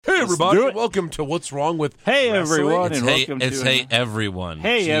everybody, do it. welcome to What's Wrong with Hey Wrestling. everyone, It's and hey, welcome it's to hey everyone.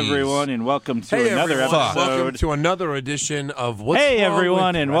 Hey Jeez. everyone, and welcome to Hey another everyone, episode. welcome to another edition of What's Hey Wrong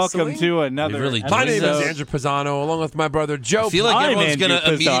everyone, with and Wrestling. welcome to another. We really do. My name is episode. Andrew Pisano, along with my brother Joe. I feel like I'm everyone's going Andrew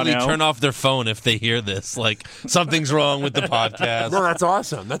to immediately Pisano. turn off their phone if they hear this. Like, something's wrong with the podcast. No, that's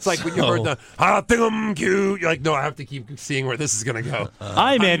awesome. That's like when you heard the "I think I'm cute." You're like, no, I have to keep seeing where this is going to go.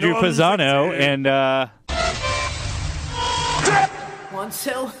 I'm Andrew know I'm Pisano, sexy. and 1,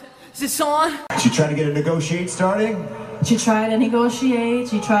 2, is this on? Did you try to get a negotiate starting? She tried to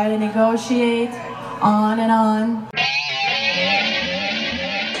negotiate, on and on.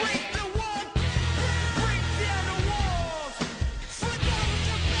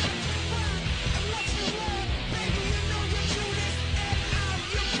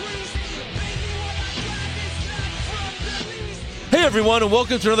 Hey, everyone, and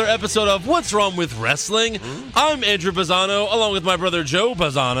welcome to another episode of What's Wrong with Wrestling. I'm Andrew Pisano, along with my brother Joe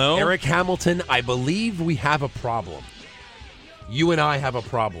Pisano. Eric Hamilton, I believe we have a problem. You and I have a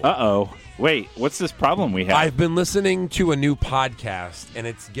problem. wait, what's this problem we have? I've been listening to a new podcast, and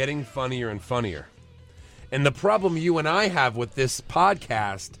it's getting funnier and funnier. And the problem you and I have with this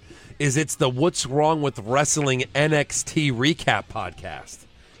podcast is it's the What's Wrong with Wrestling NXT recap podcast.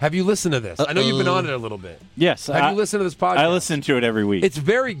 Have you listened to this? I know you've been on it a little bit. Yes, Have you listened to this podcast? I listen to it every week. It's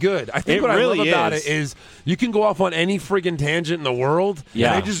very good. I think It what really I love about is. it is you can go off on any friggin' tangent in the world,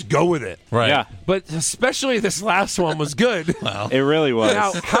 Yeah. and they just go with it. Right. Yeah, But especially this last one was good. it really was.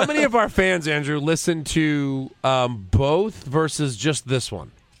 Now, how many of our fans, Andrew, listen to both versus just this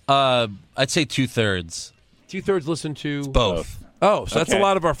one? I'd say 2/3. 2/3 listen to Both. Oh, so that's a Okay.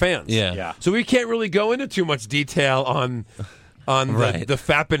 lot of our fans. Yeah. Yeah. So we can't really go into too much detail on Right. the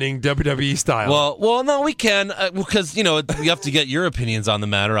fappening WWE style. Well, no, we can because we have to get your opinions on the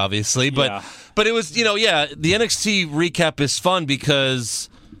matter, obviously. But Yeah. but it was the NXT recap is fun because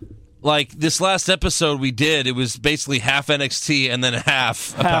like this last episode we did, it was basically half NXT and then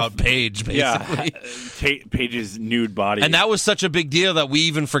half about Paige, basically. Yeah, Paige's nude body, And that was such a big deal that we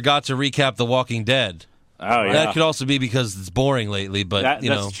even forgot to recap The Walking Dead. oh yeah, That could also be because it's boring lately, but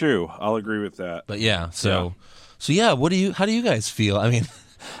that's true. I'll agree with that. But yeah, so yeah, how do you guys feel? I mean,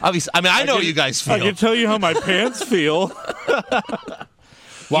 obviously, I know you guys feel. I can tell you how my pants feel.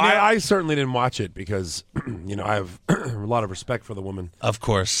 Well, I certainly didn't watch it because, I have a lot of respect for the woman. Of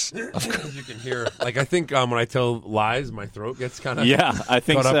course. As you can hear. Like, I think when I tell lies, my throat gets kind of Yeah, I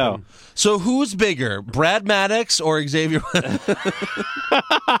think caught up so. So who's bigger, Brad Maddox or Xavier?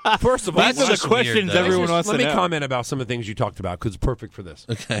 First of all, These are the That's questions weird, though. everyone wants let to me know. comment about some of the things you talked about because it's perfect for this.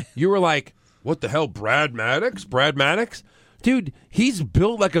 Okay. You were like, what the hell, Brad Maddox? Brad Maddox? Dude, he's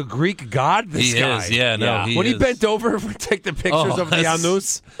built like a Greek god, this He guy. is, yeah, no, Yeah. he When he is. bent over to take the pictures Oh, of the that's-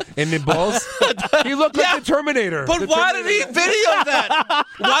 anus and the balls, he looked like the Terminator. But The why did he Terminator. video that?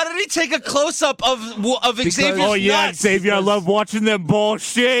 Why did he take a close-up of Xavier's Oh yeah, nuts? Xavier, I love watching them balls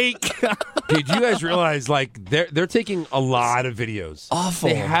shake. Dude, you guys realize, like, they're taking a lot of videos. Awful.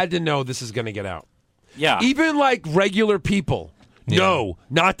 They had to know this is going to get out. Yeah, Even, like, regular people know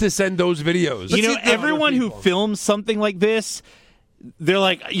not to send those videos. you know, Other everyone who people. films something like this, they're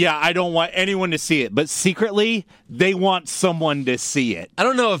like, yeah, I don't want anyone to see it, but secretly they want someone to see it. I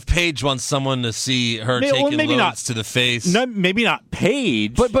don't know if Paige wants someone to see her taking maybe loads not. to the face. Maybe not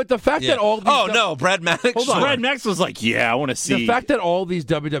Paige, But the fact Yeah. that all these Oh, no, Brad Maddox. Hold on. Sure. Brad Max was like, yeah, I want to see. the fact that all these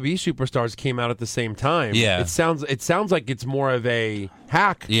WWE superstars came out at the same time, Yeah. it sounds like it's more of a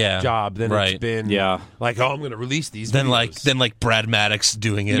hack job than right. it's been Yeah. like, oh, I'm going to release these Then videos. like Brad Maddox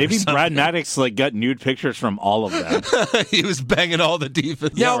doing it. or maybe something. Brad Maddox like got nude pictures from all of them. he was banging all the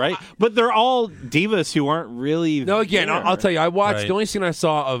divas. Yeah, right. But they're all divas who aren't really. No, again, there. I'll tell you, I watched, Right. the only scene I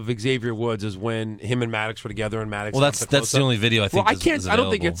saw of Xavier Woods is when him and Maddox were together and Maddox Well, that's got the only video I think. Well, is I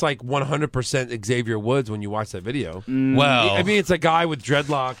don't think available. it's like 100% Xavier Woods when you watch that video. Well, I mean, it's a guy with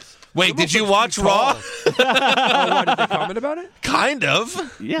dreadlocks. wait, did you watch Raw? Oh, what, did they comment about it? Kind of.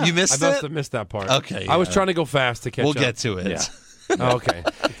 Yeah. You I missed must it. have missed that part. Okay, I was yeah. trying to go fast to catch We'll up. get to it. Yeah. Oh, okay.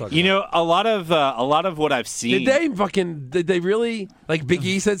 We'll talk You about know, a lot of what I've seen. Did they really, like Big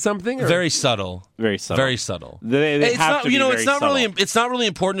E said something? Or? Very subtle. very subtle. Very subtle. They it's have not, to be it's very not subtle. really, it's not really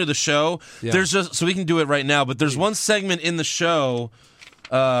important to the show. Yeah. There's just so we can do it right now. But there's one segment in the show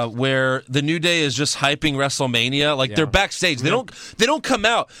where the New Day is just hyping WrestleMania. Like they're backstage. They don't come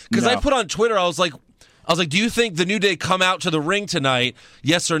out because I No. put on Twitter. I was like, do you think the New Day come out to the ring tonight?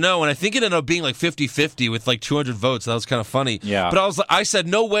 Yes or no? And I think it ended up being like 50-50 with like 200 votes. That was kind of funny. Yeah. But I said,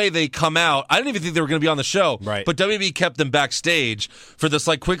 no way they come out. I didn't even think they were going to be on the show. Right. But WB kept them backstage for this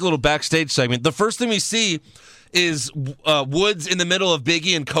like quick little backstage segment. The first thing we see is Woods in the middle of Big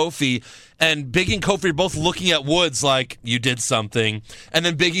E and Kofi, and Biggie and Kofi are both looking at Woods like, you did something. And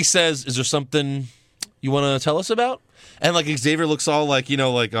then Biggie says, is there something you want to tell us about? And like Xavier looks all like,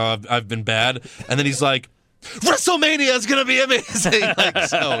 oh, I've been bad. And then he's like, WrestleMania is going to be amazing.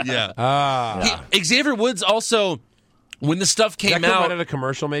 Xavier Woods also, when the stuff came out. Right at a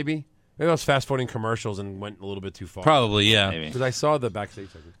commercial, maybe? Maybe I was fast forwarding commercials and went a little bit too far. Probably, yeah. Because I saw the backstage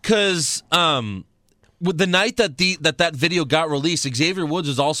segment. Because with the night that video got released, Xavier Woods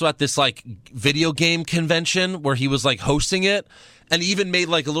was also at this like video game convention where he was like hosting it, and even made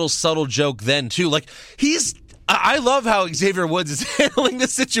like a little subtle joke then too. Like I love how Xavier Woods is handling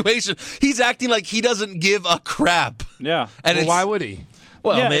this situation. He's acting like he doesn't give a crap. Yeah. And why would he?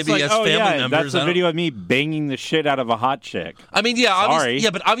 Well, maybe he has family members. That's a video of me banging the shit out of a hot chick. I mean,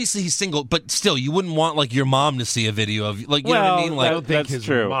 yeah, but obviously he's single. But still, you wouldn't want like your mom to see a video of like, you know what I mean? Like, I don't think his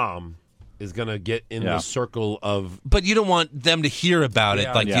mom is gonna get in the circle of. But you don't want them to hear about it.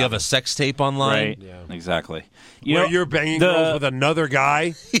 Like, do you have a sex tape online? Right. Yeah. Exactly. You're banging girls with another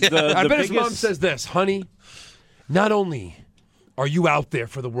guy. I bet his mom says this, honey. Not only are you out there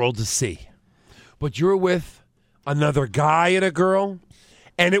for the world to see, but you're with another guy and a girl.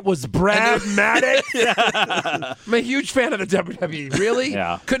 And it was Brad Maddox. I'm a huge fan of the WWE. Really?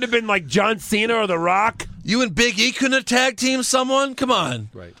 Yeah. Couldn't have been like John Cena or The Rock. You and Big E couldn't have tag team someone? Come on.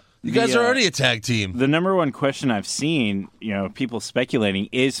 Right. You guys are already a tag team. The number one question I've seen, people speculating,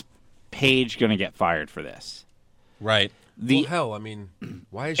 is Paige going to get fired for this? Right. Well, hell, I mean,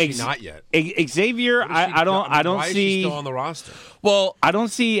 why is she not yet? Xavier, I don't why see. Is she still on the roster? Well, I don't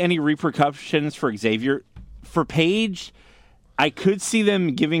see any repercussions for Xavier. For Paige, I could see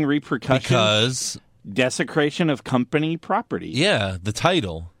them giving repercussions because desecration of company property. Yeah, the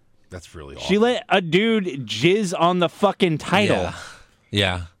title. That's really awful. She let a dude jizz on the fucking title.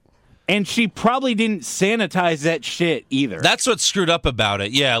 Yeah. And she probably didn't sanitize that shit either. That's what's screwed up about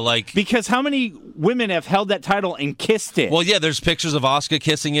it. Yeah, like because how many women have held that title and kissed it? Well, yeah, there's pictures of Asuka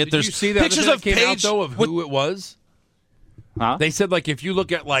kissing it. There's you see that pictures of came Paige out, though, of who it was. Huh? They said like if you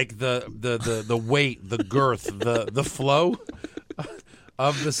look at like the weight, the girth, the flow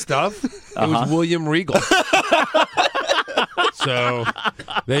of the stuff, it was William Regal. So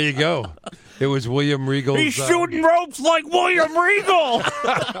there you go. It was William Regal. He's shooting ropes like William Regal.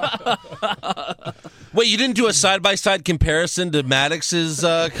 Wait, you didn't do a side-by-side comparison to Maddox's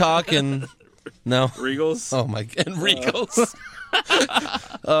cock and no Regal's? Oh my! And Regal's.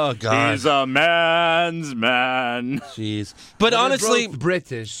 Oh God! He's a man's man. Jeez, but honestly, both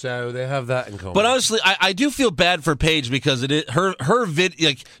British, so they have that in common. But honestly, I do feel bad for Paige because her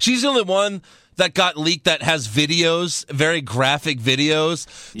vid she's the only one that got leaked that has videos, very graphic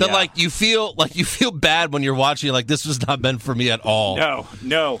videos that like you feel bad when you're watching it, like this was not meant for me at all.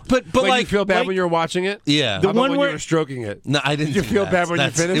 No. But wait, like you feel bad when you're watching it? Yeah. The one when you were stroking it. No, I didn't. Did you feel bad when you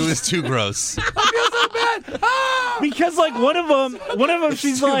finished? It was too gross. I feel so bad. Ah! Because like one of them,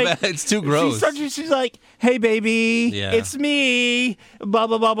 she's like, it's too gross. She's like, "Hey baby, it's me." Blah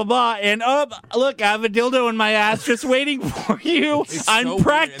blah blah blah blah. And look, I have a dildo in my ass, just waiting for you. I'm so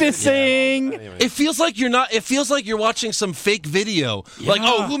practicing. It feels like you're not. It feels like you're watching some fake video. Yeah. Like,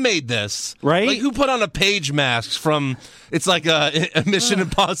 oh, who made this? Right? Like, who put on a Paige mask from? It's like a Mission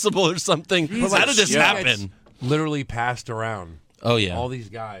Impossible or something. How did this happen? Literally passed around. Oh yeah, all these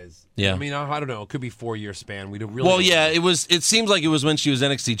guys. Yeah, I mean, I don't know. It could be 4-year span. We don't really. It was. It seems like it was when she was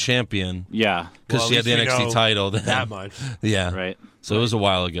NXT champion. Yeah, because she had the NXT title. Then. That much. Yeah, right. So it was a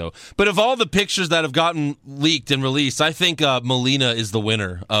while ago. But of all the pictures that have gotten leaked and released, I think Melina is the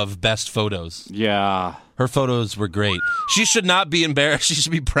winner of best photos. Yeah. Her photos were great. She should not be embarrassed. She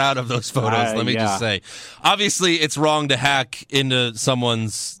should be proud of those photos. Let me just say. Obviously, it's wrong to hack into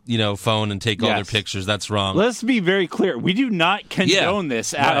someone's phone and take all their pictures. That's wrong. Let's be very clear. We do not condone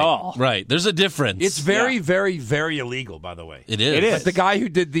this at all. Right. There's a difference. It's very, very, very illegal, by the way. It is. It is. Like the guy who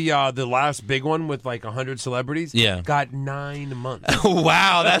did the last big one with like 100 celebrities got 9 months.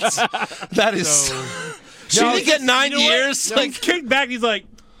 Wow. That is... She didn't get 9 years. Like, he's kicked back. He's like...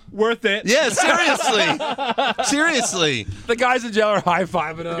 Worth it. Yeah, seriously. The guys in jail are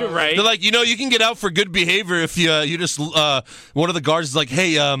high-fiving him. Right. They're like, you can get out for good behavior if you just one of the guards is like,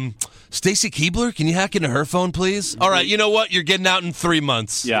 hey, Stacy Keibler, can you hack into her phone, please? All right, you know what? You're getting out in 3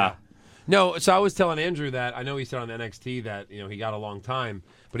 months. Yeah. No, so I was telling Andrew that I know he said on NXT that he got a long time,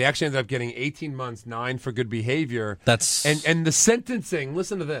 but he actually ended up getting 18 months, 9 for good behavior. That's and the sentencing.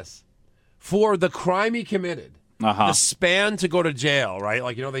 Listen to this: for the crime he committed. The span to go to jail, right?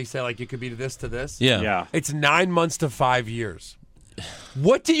 Like, they say, like, you could be this to this. Yeah. It's 9 months to 5 years.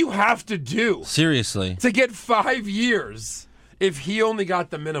 What do you have to do? Seriously. To get 5 years if he only got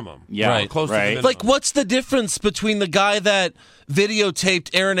the minimum. Yeah, Right. Close to the right. minimum. Like, what's the difference between the guy that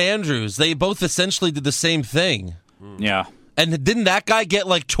videotaped Aaron Andrews? They both essentially did the same thing. Yeah. And didn't that guy get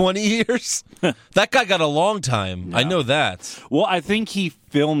like 20 years? That guy got a long time. I know that. Well, I think he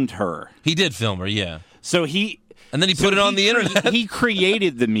filmed her. He did film her, yeah. So he... And then he put it on the internet. He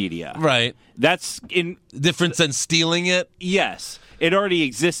created the media. Right. That's in... Different than stealing it. Yes. It already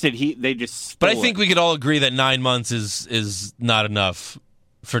existed. They just But stole I think it. we could all agree that 9 months is not enough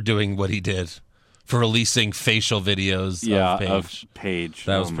for doing what he did, for releasing facial videos of Paige.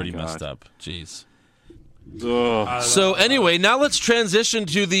 That was pretty messed up. Jeez. So anyway, now let's transition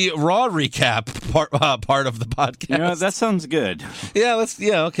to the Raw recap part of the podcast. You know, that sounds good. Yeah,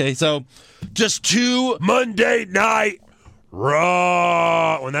 okay. So just 2 Monday Night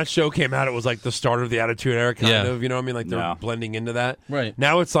Raw. When that show came out, it was like the start of the Attitude Era, kind of. You know what I mean? Like they're blending into that. Right.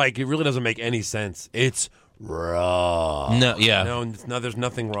 Now it's like it really doesn't make any sense. It's Raw. No, yeah. No, there's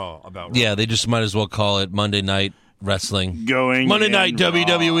nothing raw about Raw. Yeah, they just might as well call it Monday Night Wrestling. Monday Night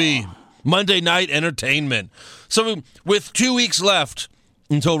WWE. Monday Night Entertainment. So with 2 weeks left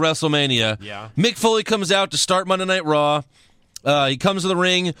until WrestleMania, Mick Foley comes out to start Monday Night Raw. He comes to the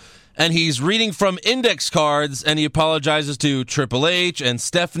ring, and he's reading from index cards, and he apologizes to Triple H and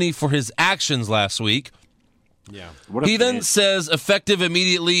Stephanie for his actions last week. Yeah. He then says, effective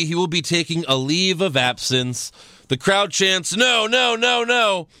immediately, he will be taking a leave of absence. The crowd chants, no, no, no,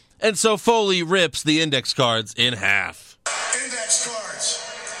 no. And so Foley rips the index cards in half. Index cards.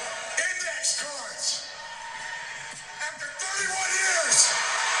 Index cards. After 31 years.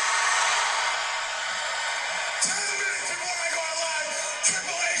 10 minutes before I go live,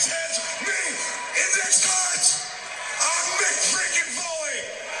 Triple H hands me index cards. I'm Mick freaking Foley.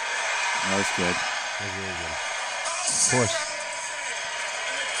 That was good. Of course.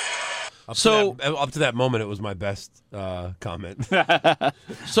 Up to that moment, it was my best comment.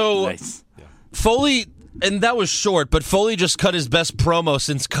 So Nice. Foley, and that was short, but Foley just cut his best promo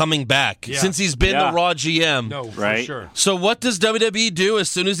since coming back, since he's been the Raw GM. No, for Right. sure. So what does WWE do as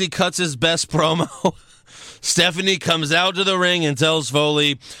soon as he cuts his best promo? Stephanie comes out to the ring and tells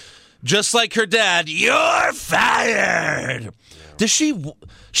Foley, just like her dad, you're fired. Does she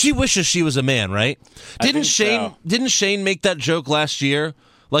wishes she was a man, right? Didn't Shane make that joke last year?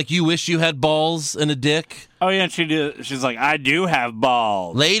 Like, you wish you had balls and a dick? Oh, yeah, she's like, I do have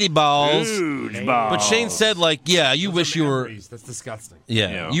balls. Lady balls. Huge balls. But Shane said, like, yeah, you wish you were... That's disgusting.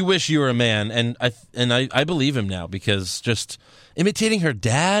 Yeah, you wish you were a man, and I believe him now, because just imitating her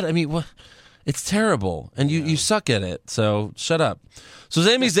dad, I mean, what? It's terrible, and you suck at it, so shut up. So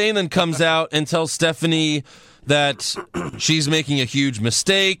Sami Zayn then comes out and tells Stephanie that she's making a huge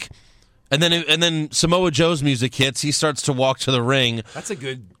mistake, and then Samoa Joe's music hits. He starts to walk to the ring. That's a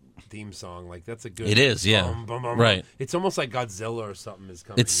good theme song. Like, that's a good... It is, yeah. Bum, bum, bum, right. It's almost like Godzilla or something is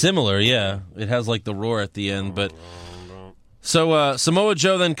coming. It's similar, yeah. It has like the roar at the end, but... So Samoa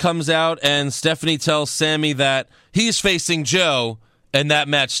Joe then comes out, and Stephanie tells Sammy that he's facing Joe, and that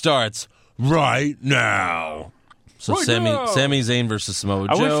match starts right now. So Right Sami now. Zayn versus Samoa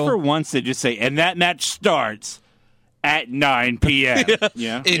I wish Joe for once they'd just say, and that match starts at 9 p.m.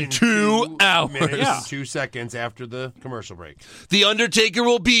 Yeah. in 2 hours. minutes, 2 seconds after the commercial break. The Undertaker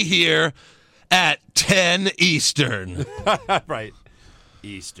will be here at 10 Eastern. Right.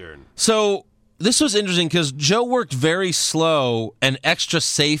 Eastern. So this was interesting because Joe worked very slow and extra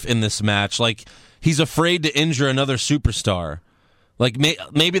safe in this match. Like, he's afraid to injure another superstar. Like,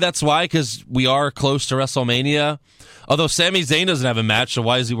 maybe that's why, because we are close to WrestleMania. Although Sami Zayn doesn't have a match, so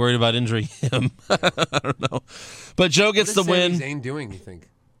why is he worried about injuring him? I don't know. But Joe gets the win. What is Sami Zayn doing, you think?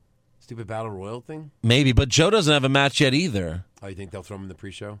 Stupid Battle Royal thing? Maybe, but Joe doesn't have a match yet either. Oh, you think they'll throw him in the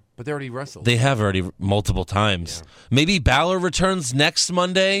pre-show? But they already wrestled. They have already multiple times. Yeah. Maybe Balor returns next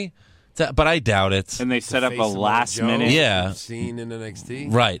Monday, but I doubt it. And they set up a Face last Joe minute. Yeah. scene in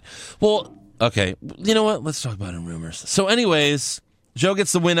NXT. Right. Well, okay. You know what? Let's talk about it in rumors. So anyways, Joe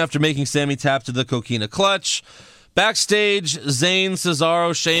gets the win after making Sammy tap to the Coquina Clutch. Backstage, Zayn,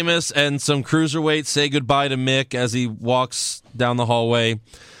 Cesaro, Sheamus, and some cruiserweights say goodbye to Mick as he walks down the hallway.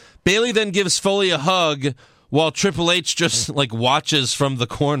 Bayley then gives Foley a hug while Triple H just like watches from the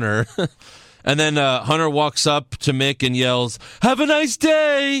corner. And then Hunter walks up to Mick and yells, "Have a nice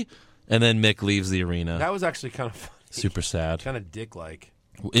day!" And then Mick leaves the arena. That was actually kind of funny. Super sad. Kind of dick-like.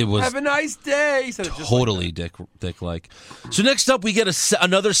 It was Have a nice day. He said it just totally dick-like. So next up, we get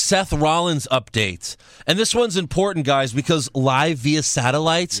another Seth Rollins update. And this one's important, guys, because live via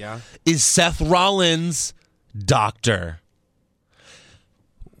satellite is Seth Rollins' doctor.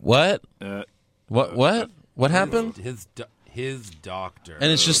 What? What happened? His doctor.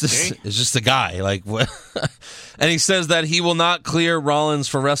 And it's just it's just a guy. Like, what? And he says that he will not clear Rollins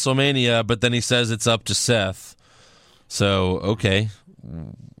for WrestleMania, but then he says it's up to Seth. So, okay.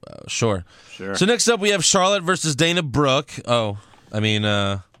 Sure. So next up we have Charlotte versus Dana Brooke.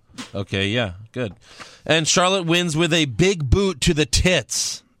 Okay, yeah, good. And Charlotte wins with a big boot to the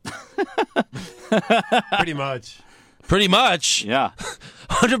tits. Pretty much. Pretty much. Yeah.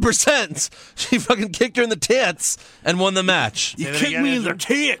 100%. She fucking kicked her in the tits and won the match. You kicked me in the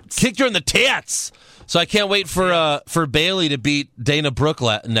tits. Kicked her in the tits. So I can't wait for Bayley to beat Dana Brooke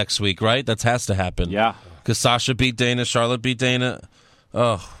next week, right? That has to happen. Yeah. Because Sasha beat Dana, Charlotte beat Dana.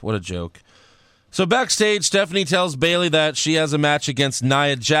 Oh, what a joke. So backstage, Stephanie tells Bayley that she has a match against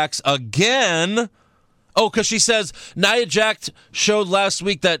Nia Jax again. Oh, because she says Nia Jax showed last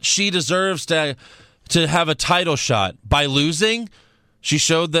week that she deserves to have a title shot by losing. She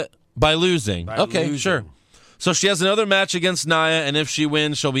showed that by losing. Sure. So she has another match against Nia, and if she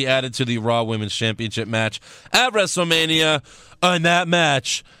wins, she'll be added to the Raw Women's Championship match at WrestleMania. And that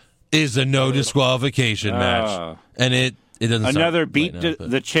match is a no disqualification match. And it doesn't another start beat right now,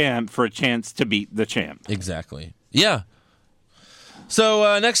 the champ for a chance to beat the champ. Exactly. Yeah.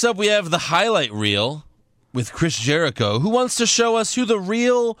 So next up we have the highlight reel with Chris Jericho, who wants to show us who the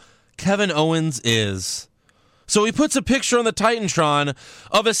real Kevin Owens is. So he puts a picture on the Titantron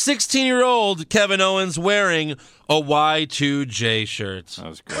of a 16-year-old Kevin Owens wearing a Y2J shirt. That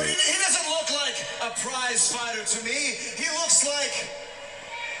was But great. he doesn't look like a prize fighter to me. He looks like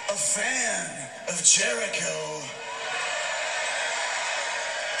a fan of Jericho.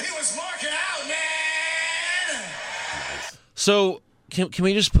 He was marking out, man! So can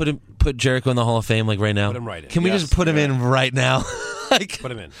we just put Jericho in the Hall of Fame like right now? Put him right in. Can we just put him in right now?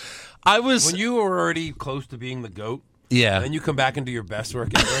 Put him in. When you were already close to being the GOAT, Yeah. and you come back and do your best work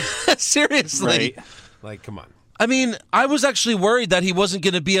ever. Seriously. Right. Like, come on. I mean, I was actually worried that he wasn't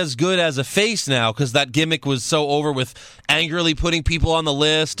going to be as good as a face now because that gimmick was so over with angrily putting people on the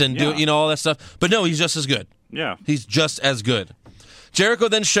list and doing, all that stuff. But no, he's just as good. Yeah. He's just as good. Jericho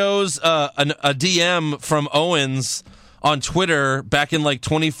then shows a DM from Owens on Twitter back in like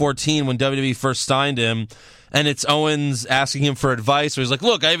 2014 when WWE first signed him. And it's Owens asking him for advice. So he's like,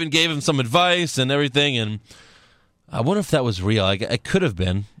 look, I even gave him some advice and everything. And I wonder if that was real. It could have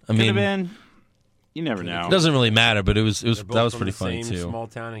been. Could have been. You never know. It doesn't really matter, but it was They're both that was from pretty the funny same too. Small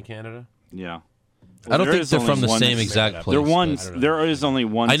town in Canada. Yeah. I don't there think is they're only from the one- same exact place. There is only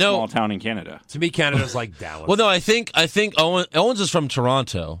one I know- small town in Canada. To me, Canada's like Dallas. Well, no, I think Owens is from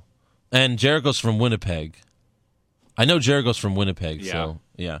Toronto, and Jericho's from Winnipeg. I know Jericho's from Winnipeg, so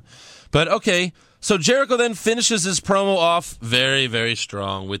yeah. But okay, so Jericho then finishes his promo off very, very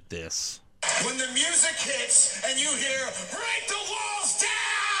strong with this. When the music hits and you hear, break the walls down!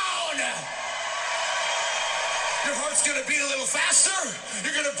 Your heart's gonna beat a little faster,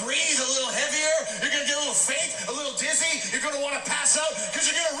 you're gonna breathe a little heavier, you're gonna get a little faint, a little dizzy, you're gonna wanna pass out, because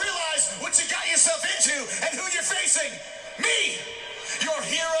you're gonna realize what you got yourself into and who you're facing. Me! Your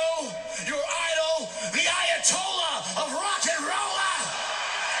hero, your idol, the Ayatollah of rock and roller!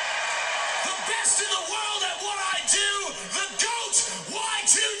 The best in the world at what I do, the GOAT,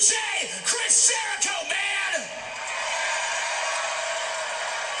 Y2J, Chris Jericho, man!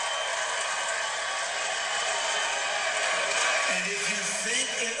 And if you think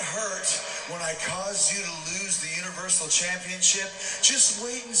it hurt when I caused you to lose the Universal Championship, just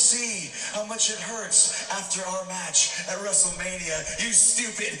wait and see how much it hurts after our match at WrestleMania, you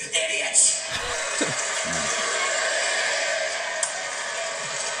stupid idiot!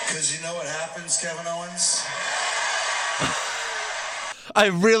 Because you know what happens, Kevin Owens? I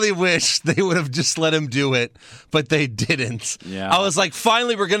really wish they would have just let him do it, but they didn't. Yeah. I was like,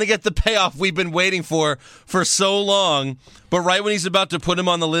 finally, we're going to get the payoff we've been waiting for so long. But right when he's about to put him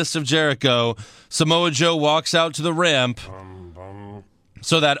on the list of Jericho, Samoa Joe walks out to the ramp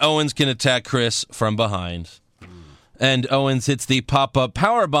so that Owens can attack Chris from behind. And Owens hits the pop-up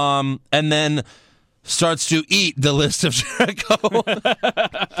powerbomb and then starts to eat the list of Jericho.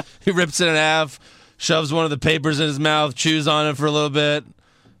 He rips it in half, shoves one of the papers in his mouth, chews on it for a little bit.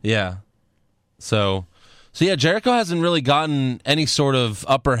 Yeah. So yeah, Jericho hasn't really gotten any sort of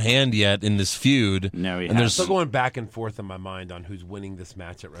upper hand yet in this feud. No, he and I'm still going back and forth in my mind on who's winning this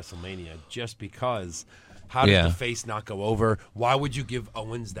match at WrestleMania, just because how did the face not go over? Why would you give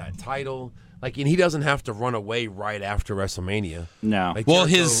Owens that title? Like, and he doesn't have to run away right after WrestleMania. No. Like, Well,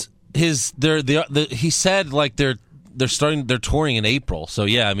 Jericho- he said like they're touring in April. So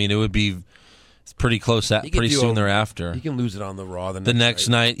yeah, I mean it would be pretty close He could pretty do soon a- thereafter. He can lose it on the Raw The next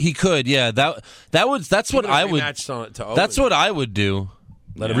night. He could, yeah. That's what I would. That's what I would do.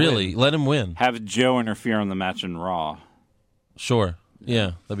 Let him win. Let him win. Have Joe interfere on the match in Raw. Sure.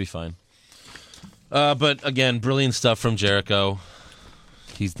 Yeah, that'd be fine. But again, brilliant stuff from Jericho.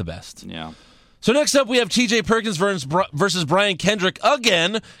 He's the best. Yeah. So next up, we have T.J. Perkins versus Brian Kendrick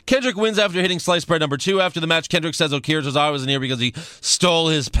again. Kendrick wins after hitting sliced bread number 2. After the match, Kendrick says Akira Tozawa wasn't here because he stole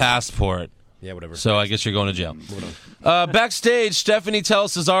his passport. Yeah, whatever. So I guess you're going to jail. Backstage, Stephanie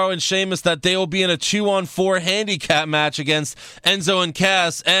tells Cesaro and Sheamus that they will be in a 2-on-4 handicap match against Enzo and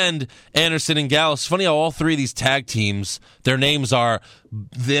Cass and Anderson and Gallus. Funny how all three of these tag teams, their names are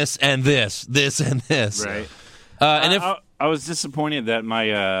this and this, this and this. Right. And I was disappointed that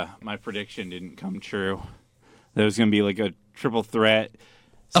my prediction didn't come true. There was going to be like a triple threat.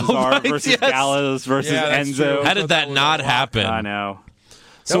 Cesaro versus Gallows versus Enzo. True. How did that not happen? I know.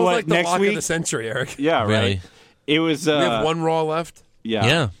 That was what, like the next lock week? of the century, Eric. Yeah, right. Really? It was. We have one Raw left.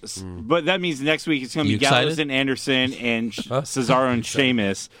 Yeah. But that means next week it's going to be Gallows and Anderson and Cesaro and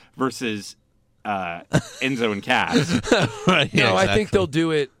Sheamus versus Enzo and Cass. Right. Yeah, No, I exactly. think they'll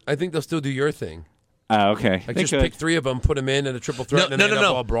do it. I think they'll still do your thing. Okay. Like just pick 3 of them, put them in a triple threat, and then they end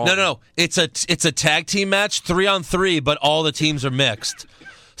up all brawling. No. It's a tag team match, 3-on-3, but all the teams are mixed.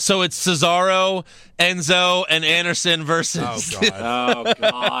 So it's Cesaro, Enzo, and Anderson versus. Oh, God. Oh,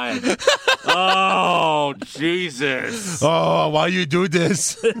 God. Oh, Jesus. Oh, why you do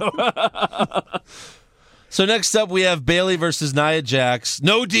this? So next up, we have Bayley versus Nia Jax.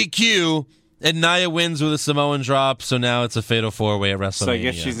 No DQ, and Nia wins with a Samoan drop. So now it's a fatal 4-way at WrestleMania. So I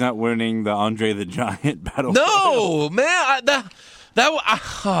guess she's not winning the Andre the Giant battle. No, man.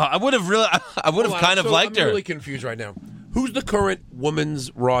 I would have really. I would have kind of liked her. I'm really confused right now. Who's the current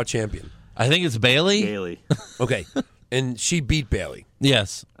women's Raw champion? I think it's Bayley. Bailey. Okay, and she beat Bayley,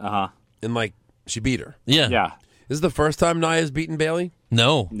 Yes. and like she beat her. Yeah. Yeah. This is the first time Nia's beaten Bayley.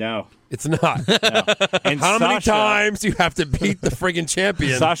 No. No. It's not. And How many Sasha- times do you have to beat the friggin'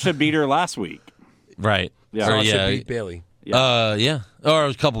 champion? Sasha beat her last week. Right. Yeah. Or, Sasha yeah. beat Bayley. Yeah. Or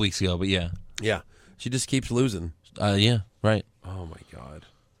a couple weeks ago, but yeah. Yeah, she just keeps losing. Yeah. Right. Oh my God,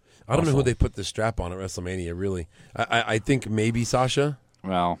 I don't know who they put the strap on at WrestleMania. Really, I think maybe Sasha.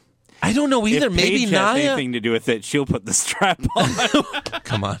 Well, I don't know either. if Maybe Paige has Nia. anything to do with it, she'll put the strap on.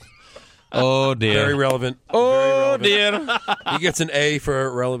 Come on. Oh dear. Very relevant. Oh Very relevant. dear. He gets an A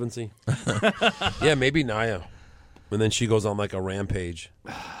for relevancy. Yeah, maybe Nia, and then she goes on like a rampage.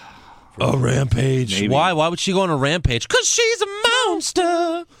 A rampage. Maybe. Why? Why would she go on a rampage? Because she's a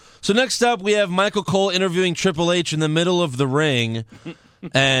monster. So next up, we have Michael Cole interviewing Triple H in the middle of the ring.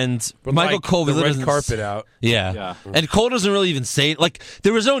 And But Michael like, Cole the red doesn't- carpet out. Yeah. And Cole doesn't really even say it. Like,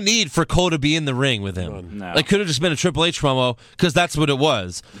 there was no need for Cole to be in the ring with him. No. Like, could have just been a Triple H promo, because that's what it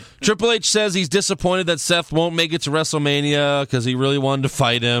was. Triple H says he's disappointed that Seth won't make it to WrestleMania because he really wanted to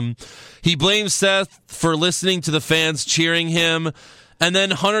fight him. He blames Seth for listening to the fans cheering him. And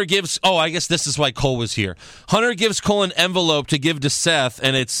then Hunter gives... Oh, I guess this is why Cole was here. Hunter gives Cole an envelope to give to Seth,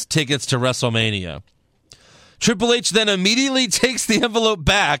 and it's tickets to WrestleMania. Triple H then immediately takes the envelope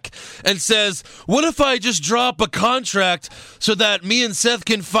back and says, what if I just drop a contract so that me and Seth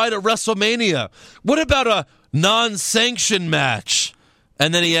can fight at WrestleMania? What about a non-sanctioned match?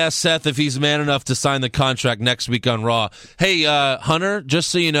 And then he asks Seth if he's man enough to sign the contract next week on Raw. Hey, Hunter, just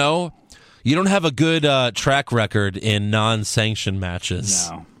so you know, you don't have a good track record in non-sanctioned matches.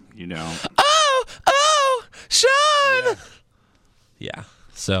 No, you don't. Oh, Sean! Yeah,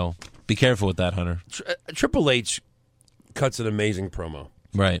 so be careful with that, Hunter. Triple H cuts an amazing promo.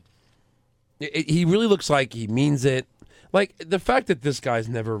 Right. He really looks like he means it. Like, the fact that this guy's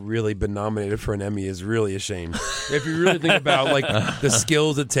never really been nominated for an Emmy is really a shame. If you really think about, like, the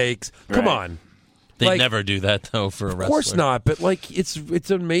skills it takes. Come Right. on. They Like, never do that, though, for a wrestler. Of course not, but, like, it's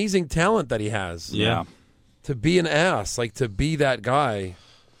amazing talent that he has. Yeah. To be an ass, like, to be that guy.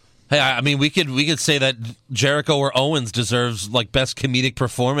 Hey, I mean, we could say that Jericho or Owens deserves, like, best comedic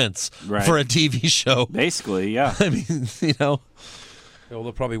performance Right. for a TV show. Basically, yeah. I mean, you know. Well,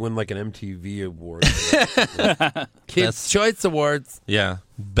 they'll probably win, like, an MTV award. Kids' That's- Choice Awards. Yeah.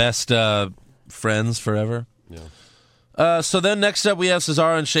 Best friends forever. Yeah. So then next up we have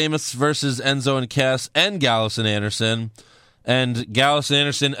Cesaro and Sheamus versus Enzo and Cass and Gallus and Anderson. And Gallus and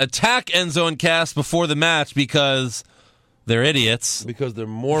Anderson attack Enzo and Cass before the match because they're idiots. Because they're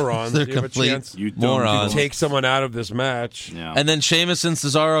morons. They're You have a complete chance You don't morons. to take someone out of this match. Yeah. And then Sheamus and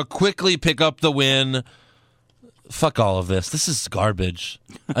Cesaro quickly pick up the win. Fuck all of this. This is garbage.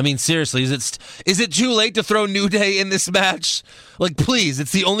 I mean, seriously, is it too late to throw New Day in this match? Like, please,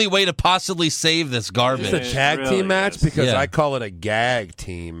 it's the only way to possibly save this garbage. It's a tag really team match is. because Yeah. I call it a gag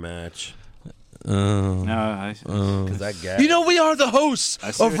team match. No, Because that gag. You know, we are the hosts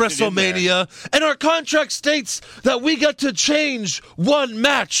I see of what you did WrestleMania, and our contract states that we get to change one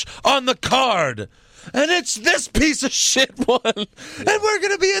match on the card. and it's this piece of shit one, and we're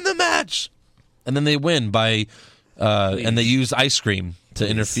going to be in the match. And then they win by, and they use ice cream to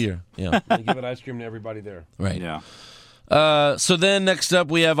interfere. Yeah, They give it ice cream to everybody there. right. Yeah. So then next up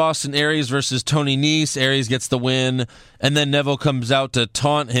we have Austin Aries versus Tony Nese. Aries gets the win, and then Neville comes out to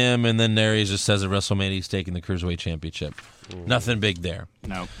taunt him, and then Aries just says at WrestleMania he's taking the Cruiserweight Championship. Nothing big there.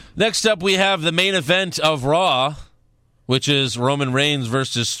 No. Next up we have the main event of Raw, which is Roman Reigns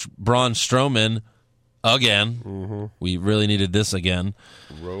versus Braun Strowman again. We really needed this again.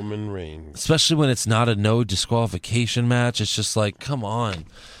 Roman Reigns. Especially when it's not a no disqualification match. It's just like, come on.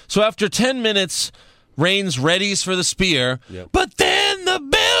 So after 10 minutes, Reigns readies for the spear, but then the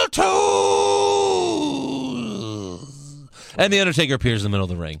bell tolls. And The Undertaker appears in the middle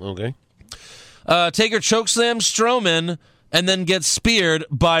of the ring. Okay. Taker chokeslams Strowman and then gets speared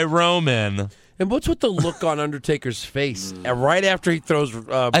by Roman. And what's with the look on Undertaker's face right after he throws?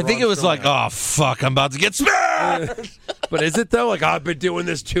 I think it was like, oh, fuck, I'm about to get speared. But is it though? Like, I've been doing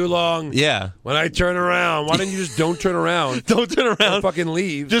this too long. Yeah. When I turn around, why don't you just don't turn around? Don't turn Or around. fucking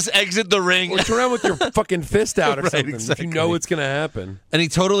leave. Just exit the ring. Or turn around with your fucking fist out or Right, something. exactly. If you know it's gonna happen. And he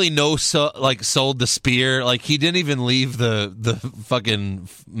totally sold the spear. Like, he didn't even leave the fucking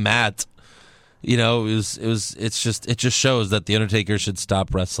mat. You know, it just shows that the Undertaker should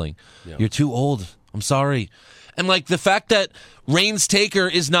stop wrestling. Yeah. You're too old. I'm sorry. And like the fact that Reigns Taker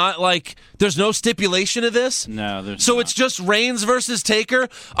is not like, there's no stipulation of this. No, there's So not. it's just Reigns versus Taker,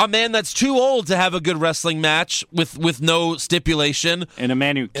 a man that's too old to have a good wrestling match with no stipulation, And a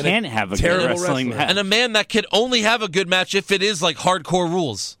man who can't have a good terrible wrestling wrestler. match. and a man that can only have a good match if it is like hardcore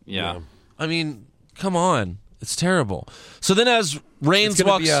rules. Yeah. I mean, come on. It's terrible. So then as It's Reigns gonna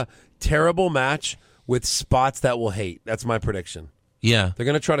walks... be a terrible match with spots that will hate. That's my prediction. yeah. They're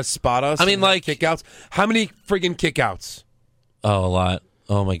gonna try to spot us. I mean, and have like- kickouts. How many friggin' kickouts? Oh, a lot.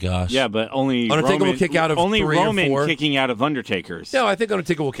 Oh, my gosh. Yeah, but only Undertaker Roman, will kick out of only 3 or Roman 4. kicking out of Undertaker's. No, I think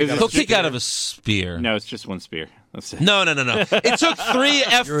Undertaker will kick out. He'll of kick out of a spear. No, it's just one spear. That's it. No. It took 3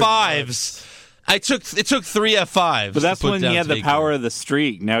 F5s. It took 3 F5s. But that's to put when down he had the Taker. power of the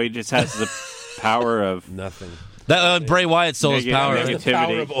streak. Now he just has the power of... nothing. That Bray Wyatt stole his Negative. power. Negative. The power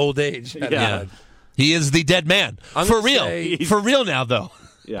Negativity. of old age. Yeah. He is the dead man. I'm For gonna real. say- For real now, though.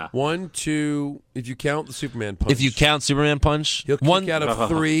 Yeah. 1, 2. If you count the Superman punch, If you count Superman Punch, he'll kick out of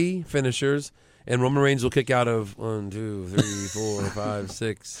 3 finishers, and Roman Reigns will kick out of 1, 2, 3, 4, 5,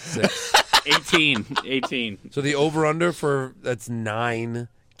 6. 18. So the over/under for that's 9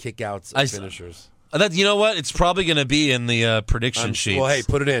 kickouts of finishers. That, you know what? It's probably going to be in the prediction sheet. Well, hey,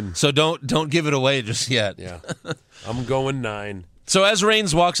 put it in. So don't give it away just yet. Yeah, I'm going 9. So as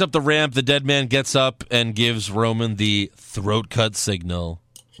Reigns walks up the ramp, the dead man gets up and gives Roman the throat cut signal.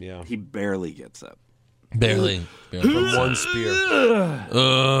 Yeah, He barely gets up. Barely. from 1 spear.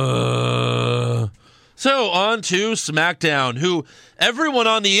 So on to SmackDown, who everyone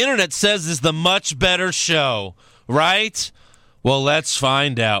on the internet says is the much better show, right? Well, let's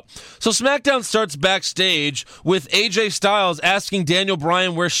find out. So SmackDown starts backstage with AJ Styles asking Daniel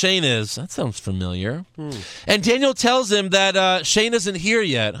Bryan where Shane is. That sounds familiar. And Daniel tells him that Shane isn't here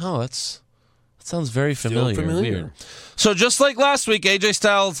yet. Oh, that sounds very familiar. familiar. Weird. So just like last week, AJ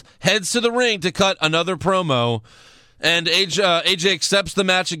Styles heads to the ring to cut another promo. And AJ accepts the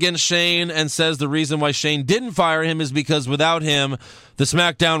match against Shane and says the reason why Shane didn't fire him is because without him, the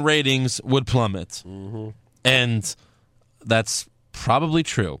SmackDown ratings would plummet. And that's probably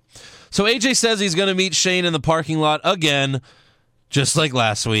true. So AJ says he's going to meet Shane in the parking lot again, just like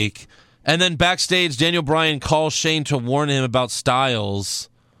last week. And then backstage, Daniel Bryan calls Shane to warn him about Styles.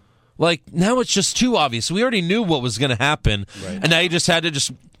 Like, now it's just too obvious. We already knew what was going to happen. Right. And now you just had to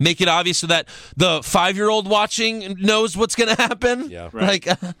just make it obvious so that the 5-year-old watching knows what's going to happen. Yeah. Right. Like,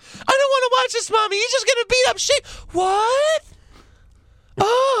 I don't want to watch this, Mommy. He's just going to beat up Shane. What?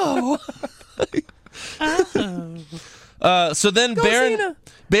 Oh. So then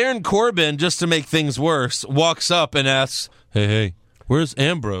Baron Corbin, just to make things worse, walks up and asks, hey, where's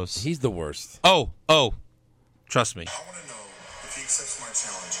Ambrose? He's the worst. Oh, trust me. I want to know if he accepts my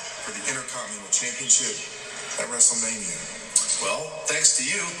challenge for the Intercontinental Championship at WrestleMania. Well, thanks to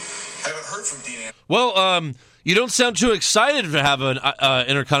you, I haven't heard from Dean Ambrose. Well, you don't sound too excited to have an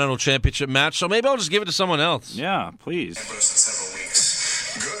Intercontinental Championship match, so maybe I'll just give it to someone else. Yeah, please. In several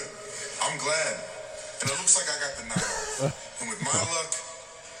weeks. Good. I'm glad. And it looks like I got the night off. And with my luck,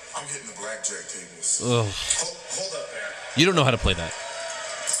 I'm hitting the blackjack tables. Hold up there. You don't know how to play that.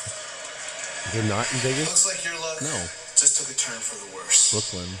 You're not in Vegas? Looks like your luck just took a turn for the worse.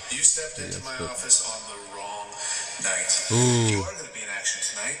 Brooklyn. You stepped into my office on the wrong night. Ooh. You are going to be in action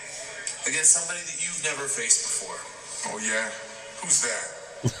tonight against somebody that you've never faced before. Oh, yeah? Who's that?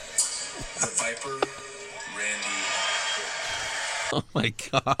 The Viper Randy. Oh my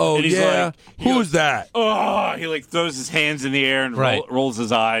god. Oh, And he's yeah. like- Who's that? Oh, he like throws his hands in the air and Right. rolls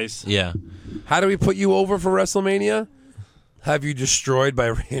his eyes. Yeah. How do we put you over for WrestleMania? Have you destroyed by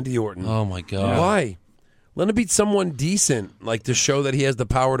Randy Orton? Oh my god. Why? Let him beat someone decent, like to show that he has the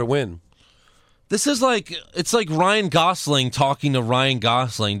power to win. This is like it's like Ryan Gosling talking to Ryan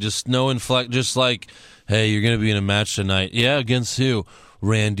Gosling, just no inflect, just like, hey, you're gonna be in a match tonight. Yeah, against who?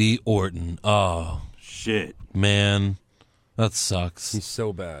 Randy Orton. Oh Shit. man, that sucks. He's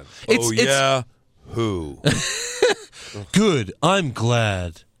so bad. It's- oh, it's- yeah? Who? Good. I'm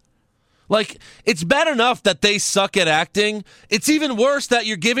glad. Like, it's bad enough that they suck at acting. It's even worse that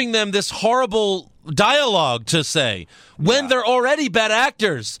you're giving them this horrible dialogue to say when they're already bad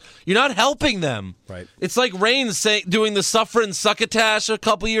actors. You're not helping them. Right. It's like Reigns doing the Suffer and Succotash a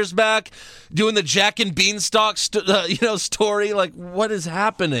couple years back, doing the Jack and Beanstalk story. Like, what is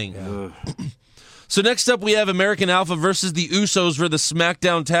happening? So next up, we have American Alpha versus the Usos for the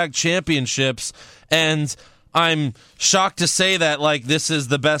SmackDown Tag Championships, and I'm shocked to say that like this is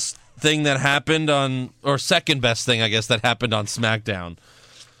the best thing that happened on, or second best thing, I guess, that happened on SmackDown.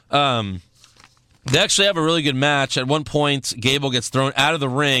 They actually have a really good match. At one point, Gable gets thrown out of the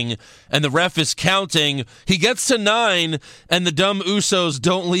ring, and the ref is counting. He gets to 9, and the dumb Usos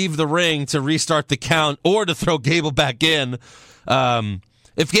don't leave the ring to restart the count or to throw Gable back in.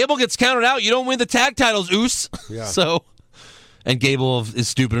 If Gable gets counted out, you don't win the tag titles, Us. Yeah. So, and Gable is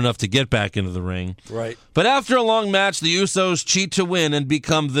stupid enough to get back into the ring. Right. But after a long match, the Usos cheat to win and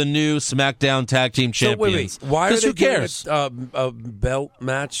become the new SmackDown Tag Team Champions. So wait. Why are they who cares? doing a belt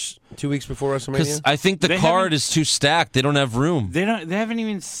match 2 weeks before Because WrestleMania? I think the They card haven't- is too stacked. They don't have room. They haven't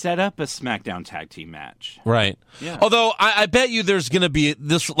even set up a SmackDown tag team match. Right. Yeah. Although I bet you there's going to be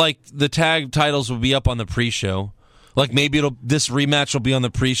this, like the tag titles will be up on the pre-show. Like maybe this rematch will be on the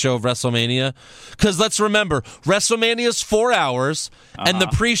pre-show of WrestleMania. Because let's remember, WrestleMania is 4 hours and the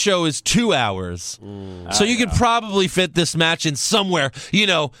pre-show is 2 hours. So you could probably fit this match in somewhere. You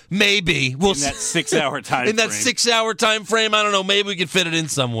know, maybe we'll In that 6 hour time in that frame. 6 hour time frame. I don't know. Maybe we could fit it in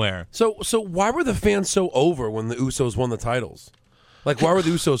somewhere. So why were the fans so over when the Usos won the titles? Like, why were the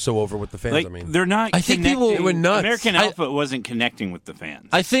Usos so over with the fans? Like, I mean, they're not I think connecting. people- They were nuts. American Alpha wasn't connecting with the fans.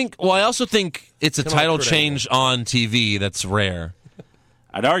 I think. Well, I also think it's a Kinda like title Kurt change on TV. That's rare.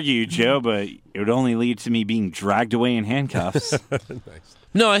 I'd argue, Joe, but it would only lead to me being dragged away in handcuffs.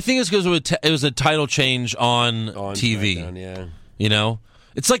 No, I think it's because it was a title change on TV. SmackDown, yeah. You know,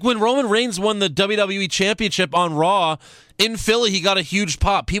 it's like when Roman Reigns won the WWE Championship on Raw in Philly. He got a huge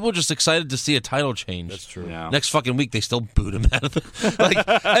pop. People were just excited to see a title change. That's true. Yeah. Next fucking week, they still booed him out of the.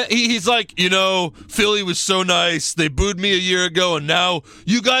 Like he's like, you know, Philly was so nice. They booed me a year ago, and now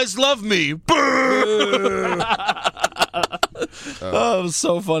you guys love me. Boo! Oh, it was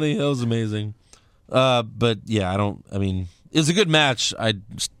so funny. That was amazing. But yeah, I mean, it was a good match. I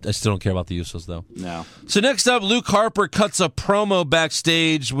still don't care about the Usos though. No. So next up, Luke Harper cuts a promo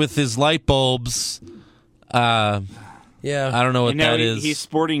backstage with his light bulbs. Yeah. I don't know what And now that is. he's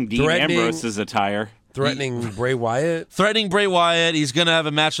sporting Dean Threatening- Ambrose's attire. Threatening Bray Wyatt. Threatening Bray Wyatt. He's going to have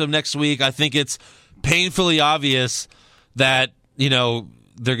a match with him next week. I think it's painfully obvious that, you know,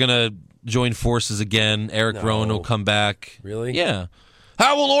 they're going to join forces again. Eric Rowan will come back. Really? Yeah.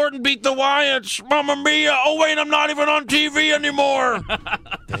 How will Orton beat the Wyatts? Mamma mia. Oh, wait, I'm not even on TV anymore.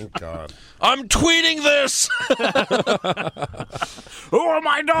 Thank God. I'm tweeting this. Who am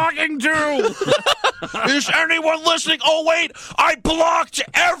I talking to? Is anyone listening? Oh, wait, I blocked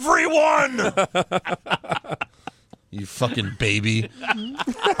everyone. You fucking baby.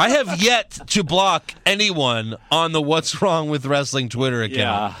 I have yet to block anyone on the What's Wrong with Wrestling Twitter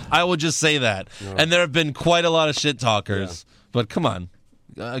account. Yeah. I will just say that. And there have been quite a lot of shit talkers. But come on,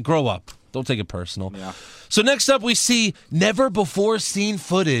 grow up. Don't take it personal. Yeah. So next up, we see never before seen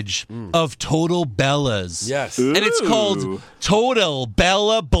footage of Total Bellas. Yes. And it's Ooh. called Total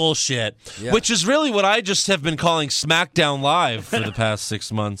Bella Bullshit, Yeah. which is really what I just have been calling SmackDown Live for the past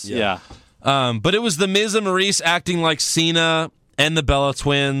 6 months. Yeah. But it was the Miz and Maurice acting like Cena and the Bella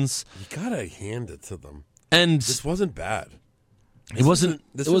Twins. You gotta hand it to them. And This wasn't bad. it wasn't.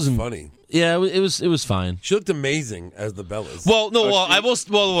 This it was wasn't funny. Yeah, it was fine. She looked amazing as the Bellas. Well, no. I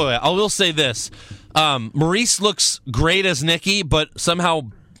will say this: Maurice looks great as Nikki, but somehow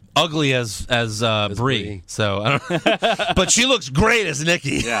ugly as Brie. Brie. So, I don't, but she looks great as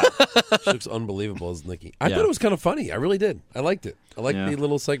Nikki. Yeah. She looks unbelievable as Nikki. I Yeah. thought it was kind of funny. I really did. I liked it. I liked Yeah. the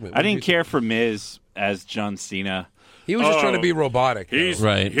little segment. I didn't care for Miz as John Cena. He was just trying to be robotic. though.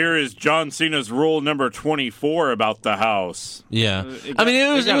 Right. Here is John Cena's rule number 24 about the house. Yeah, It I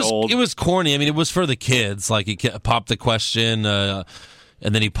mean, got old. it was corny. I mean, it was for the kids. Like he popped the question.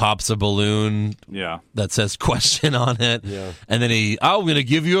 And then he pops a balloon that says question on it. Yeah. And then I'm going to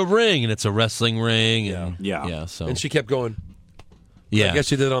give you a ring, and it's a wrestling ring. And, so. And she kept going. Yeah. I guess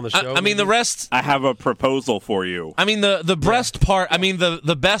she did it on the show. I mean, the rest... I have a proposal for you. I mean, the breast part... I mean,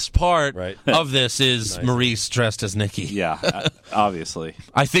 the best part of this is Maurice dressed as Nikki. Yeah, obviously.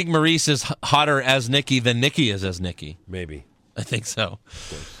 I think Maurice is hotter as Nikki than Nikki is as Nikki. Maybe. I think so.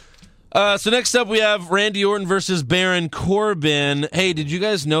 So next up, we have Randy Orton versus Baron Corbin. Hey, did you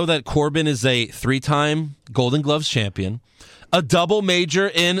guys know that Corbin is a 3-time Golden Gloves champion, a double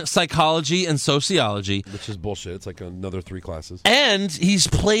major in psychology and sociology? Which is bullshit. It's like another 3 classes. And he's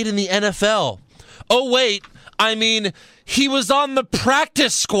played in the NFL. Oh, wait. I mean, he was on the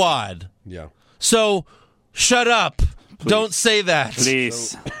practice squad. Yeah. So, shut up. Please. Don't say that.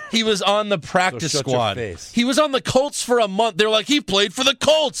 Please. He was on the practice squad. Your face. He was on the Colts for a month. They're like, he played for the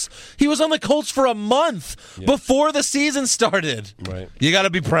Colts. He was on the Colts for a month before the season started. Right. You got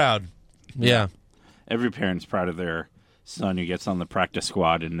to be proud. Yeah. Every parent's proud of their son who gets on the practice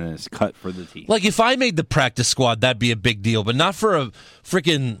squad and is cut for the team. Like, if I made the practice squad, that'd be a big deal, but not for a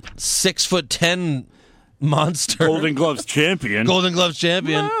freaking 6'10" monster. Golden Gloves champion. Golden Gloves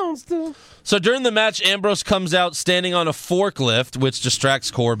champion. Monster. So during the match, Ambrose comes out standing on a forklift, which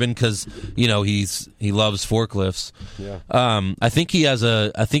distracts Corbin because he loves forklifts. Yeah. I think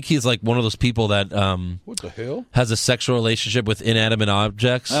he's like one of those people that what the hell has a sexual relationship with inanimate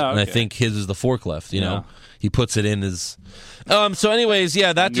objects, and I think his is the forklift. You know, he puts it in his. So, anyways,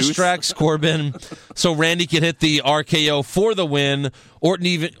 that distracts Corbin, so Randy can hit the RKO for the win.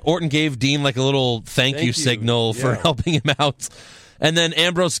 Orton gave Dean like a little thank you signal for helping him out. And then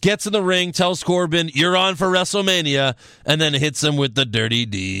Ambrose gets in the ring, tells Corbin, "You're on for WrestleMania," and then hits him with the dirty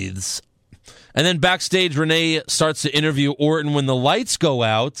deeds. And then backstage, Renee starts to interview Orton when the lights go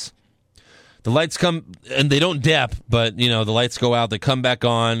out. The lights come, and they don't dip, but, the lights go out, they come back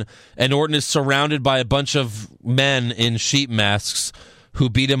on, and Orton is surrounded by a bunch of men in sheep masks who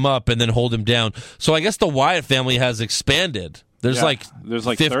beat him up and then hold him down. So I guess the Wyatt family has expanded. There's like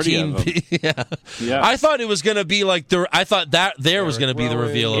 15 30 of them. Yeah. I thought it was going to be like I thought that there was going to be the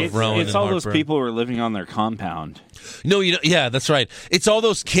reveal of Rowan. It's all those people who are living on their compound. No, that's right. It's all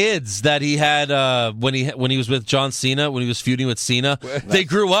those kids that he had when he was with John Cena, when he was feuding with Cena. They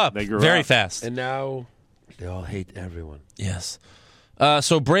grew up very fast, and now they all hate everyone. Yes.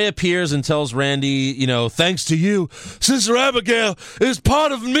 So Bray appears and tells Randy, thanks to you, Sister Abigail is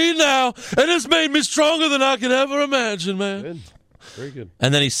part of me now, and it's made me stronger than I could ever imagine, man. Good. Very good.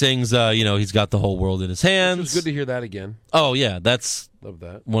 And then he sings, he's got the whole world in his hands. It was good to hear that again. Oh, yeah, that's Love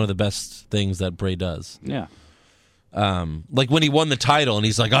that. One of the best things that Bray does. Yeah. Like when he won the title, and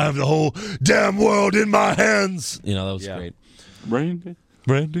he's like, I have the whole damn world in my hands. That was great. Randy.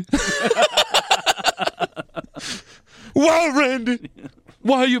 Why, Randy?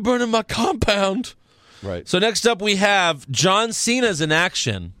 Why are you burning my compound? Right. So next up we have John Cena's in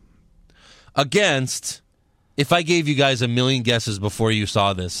action against, if I gave you guys a million guesses before you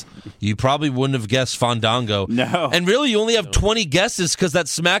saw this, you probably wouldn't have guessed Fandango. No. And really you only have 20 guesses because that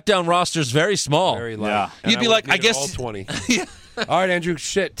SmackDown roster is very small. Very light. Yeah. And You'd be like, I guess... all 20. All right, Andrew,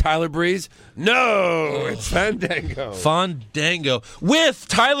 shit. Tyler Breeze? No, it's Fandango. Fandango. With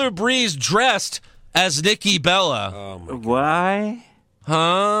Tyler Breeze dressed as Nikki Bella. Oh, my God. Why?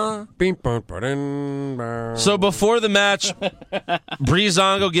 Huh? So before the match,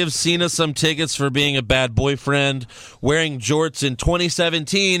 Breezango gives Cena some tickets for being a bad boyfriend, wearing jorts in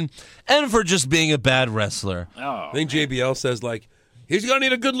 2017, and for just being a bad wrestler. Oh. I think JBL says, he's going to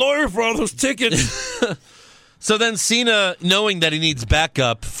need a good lawyer for all those tickets. So then Cena, knowing that he needs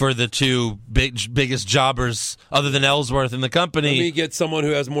backup for the two biggest jobbers other than Ellsworth in the company. Let me get someone who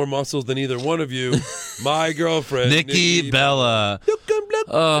has more muscles than either one of you. My girlfriend, Nikki Bella.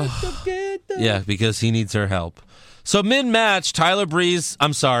 Yeah, because he needs her help. So mid-match, Tyler Bella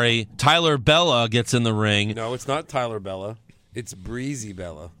gets in the ring. No, it's not Tyler Bella. It's Breezy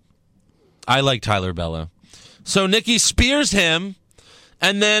Bella. I like Tyler Bella. So Nikki spears him.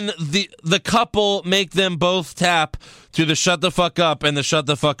 And then the couple make them both tap to the shut the fuck up and the shut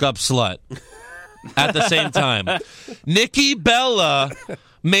the fuck up slut at the same time. Nikki Bella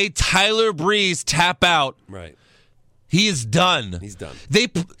made Tyler Breeze tap out. Right. He is done. He's done.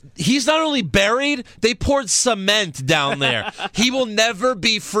 He's not only buried, they poured cement down there. He will never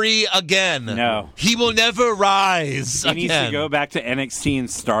be free again. No. He will never rise He needs to go back to NXT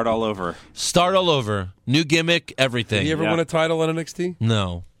and start all over. Start all over. New gimmick, everything. Did he ever win a title on NXT?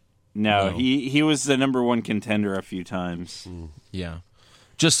 No. No, he was the number one contender a few times. Yeah.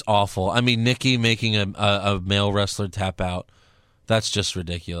 Just awful. I mean, Nikki making a male wrestler tap out. That's just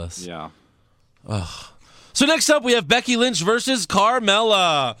ridiculous. Yeah. Ugh. So next up, we have Becky Lynch versus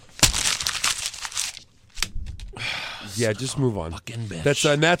Carmella. Yeah, just move on. Fucking bitch.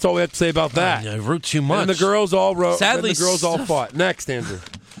 That's all we have to say about that. I wrote too much. And the girls all wrote. Sadly, and the girls all fought. Next, Andrew.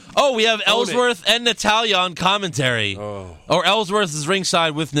 Oh, we have Ellsworth and Natalya on commentary. Oh. Or Ellsworth is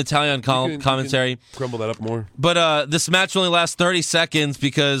ringside with Natalya on commentary. You can crumble that up more. But this match only lasts 30 seconds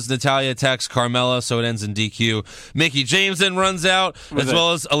because Natalya attacks Carmella, so it ends in DQ. Mickie James then runs out, as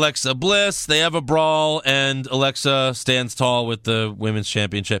well as Alexa Bliss. They have a brawl, and Alexa stands tall with the Women's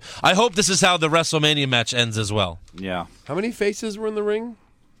Championship. I hope this is how the WrestleMania match ends as well. Yeah. How many faces were in the ring?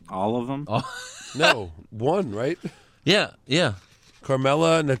 All of them? No, one, right? Yeah.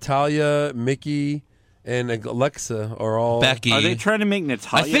 Carmella, Natalya, Mickie, and Alexa are all... Becky. Are they trying to make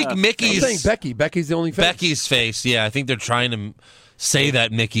Natalya... I think I'm Mickey's... saying Becky. Becky's the only face. Becky's face, yeah. I think they're trying to say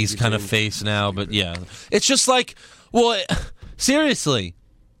that Mickey's kind of face now, but yeah. It's just like, well, seriously.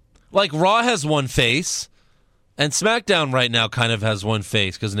 Like, Raw has one face, and SmackDown right now kind of has one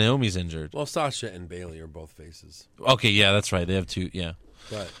face because Naomi's injured. Well, Sasha and Bayley are both faces. Okay, yeah, that's right. They have two, yeah.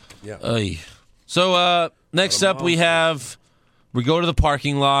 But, yeah. So, next up we go to the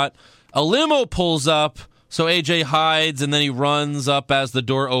parking lot. A limo pulls up, so AJ hides, and then he runs up as the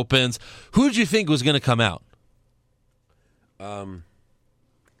door opens. Who did you think was going to come out? I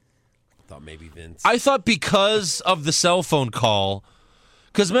thought maybe Vince. I thought because of the cell phone call,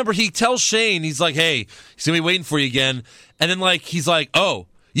 because remember, he tells Shane, he's like, hey, he's going to be waiting for you again. And then he's like, oh,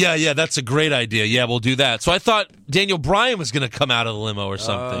 yeah, that's a great idea. Yeah, we'll do that. So I thought Daniel Bryan was going to come out of the limo or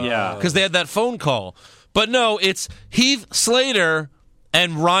something. Yeah. Because they had that phone call. But no, it's Heath Slater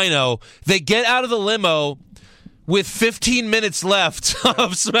and Rhino. They get out of the limo with 15 minutes left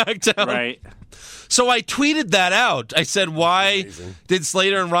of SmackDown. Right. So I tweeted that out. I said, why did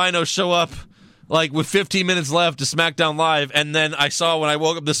Slater and Rhino show up with 15 minutes left to SmackDown Live? And then I saw when I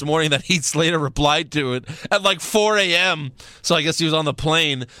woke up this morning that Heath Slater replied to it at 4 a.m. So I guess he was on the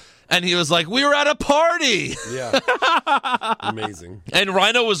plane. And he was like, we were at a party. Yeah. Amazing. And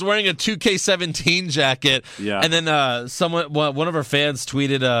Rhino was wearing a 2K17 jacket. Yeah. And then one of our fans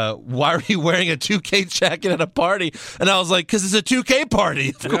tweeted, why are you wearing a 2K jacket at a party? And I was like, because it's a 2K party,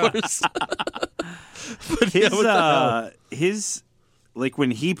 of course. But his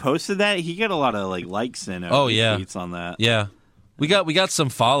when he posted that, he got a lot of likes and tweets on that. Yeah. We got some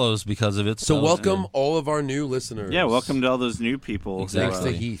follows because of it. So welcome all of our new listeners. Yeah, welcome to all those new people. Exactly. Thanks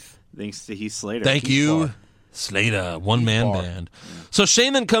to Heath. Thanks to Heath Slater. Thank you, Slater, one-man band. So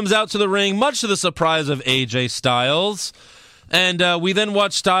Shane then comes out to the ring, much to the surprise of AJ Styles. And we then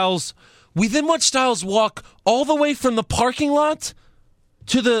watch Styles walk all the way from the parking lot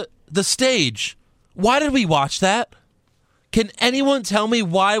to the stage. Why did we watch that? Can anyone tell me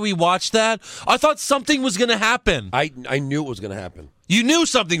why we watched that? I thought something was going to happen. I knew it was going to happen. You knew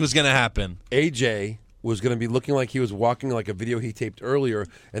something was going to happen. AJ was going to be looking like he was walking like a video he taped earlier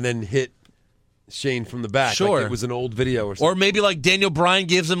and then hit Shane from the back. Sure. Like it was an old video or something. Or maybe Daniel Bryan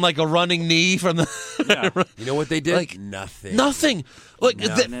gives him a running knee from the... Yeah. You know what they did? Nothing.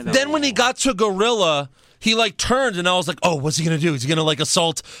 Then when he got to Gorilla, he turned and I was like, oh, what's he going to do? Is he going to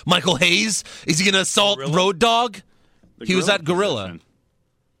assault Michael Hayes? Is he going to assault Road Dogg? He was at Gorilla.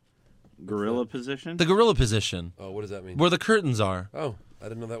 Gorilla position? The Gorilla position. Oh, what does that mean? Where the curtains are. Oh, I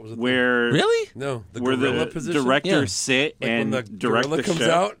didn't know that was a thing. Where Really? No, the where gorilla the position. directors sit Like and when the direct gorilla the comes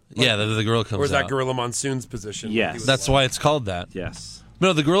show? out. Yeah, the gorilla comes out. Or is that Gorilla Monsoon's position? Yes. He was That's why it's called that. Yes.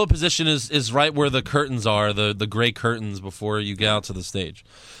 No, the gorilla position is right where the curtains are, the gray curtains before you get out to the stage.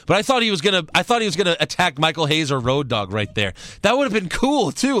 But I thought he was gonna attack Michael Hayes or Road Dogg right there. That would have been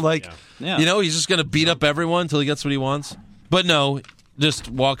cool too. Yeah. He's just gonna beat up everyone until he gets what he wants. But no, just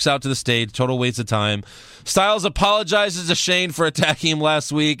walks out to the stage. Total waste of time. Styles apologizes to Shane for attacking him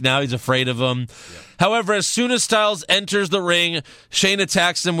last week. Now he's afraid of him. Yeah. However, as soon as Styles enters the ring, Shane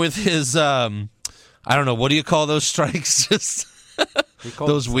attacks him with his I don't know, what do you call those strikes? Just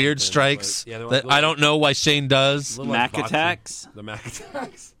those weird strikes that I don't know why Shane does. Mac attacks? The Mac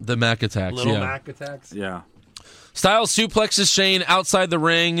attacks. The Mac attacks, Little yeah. Mac attacks. Yeah. Styles suplexes Shane outside the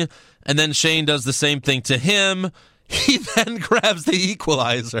ring, and then Shane does the same thing to him. He then grabs the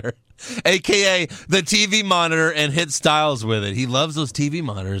equalizer, a.k.a. the TV monitor, and hits Styles with it. He loves those TV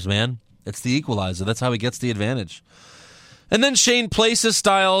monitors, man. It's the equalizer. That's how he gets the advantage. And then Shane places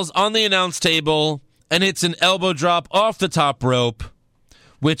Styles on the announce table and hits an elbow drop off the top rope,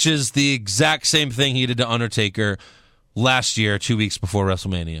 which is the exact same thing he did to Undertaker last year, 2 weeks before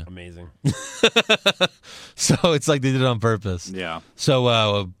WrestleMania. Amazing. So it's like they did it on purpose. Yeah.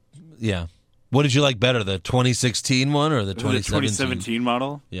 So, yeah. What did you like better, the 2016 one or the The 2017? 2017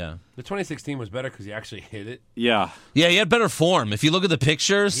 model. Yeah. The 2016 was better because he actually hit it. Yeah. Yeah, he had better form. If you look at the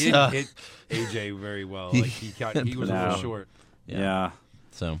pictures, He didn't hit AJ very well. Like he was a little No. short. Yeah.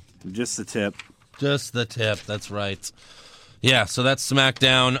 so Just the tip. just the tip. That's right. Yeah, so that's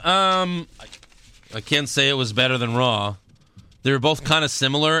SmackDown. I can't say it was better than Raw. They were both kind of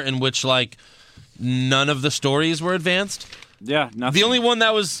similar in which like none of the stories were advanced. Yeah. Nothing. The only one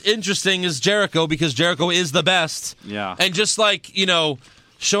that was interesting is Jericho because Jericho is the best. Yeah. And just like,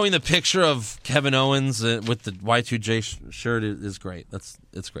 showing the picture of Kevin Owens with the Y2J shirt is great.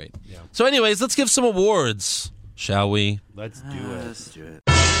 It's great. Yeah. So anyways, let's give some awards, shall we? Let's do it. Let's do it.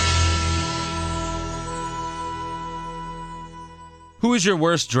 Who is your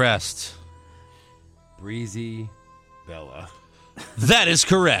worst dressed? Breezy Bella. That is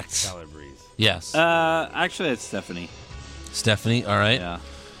correct. Tyler Breeze. Yes. Actually, it's Stephanie. Stephanie, all right. Yeah.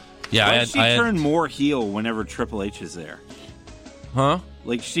 Yeah, Why I does she had turn more heel whenever Triple H is there? Huh?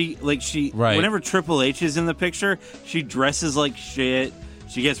 Like she, Right. whenever Triple H is in the picture, she dresses like shit.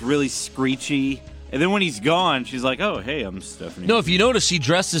 She gets really screechy. And then when he's gone, she's like, oh, hey, I'm Stephanie. No, if you notice, she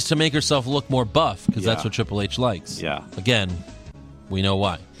dresses to make herself look more buff because that's Yeah. what Triple H likes. Yeah. Again, we know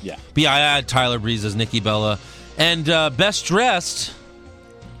why. Yeah. But yeah, I had Tyler Breeze as Nikki Bella. And best dressed,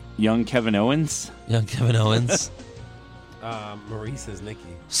 Young Kevin Owens. young Kevin Owens. Maurice is Nikki.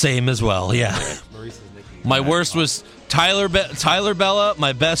 Same as well, yeah. Maurice is Nikki. My worst was Tyler Bella.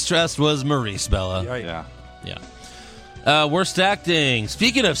 My best dressed was Maurice Bella. Right. Yeah. Yeah. Worst acting.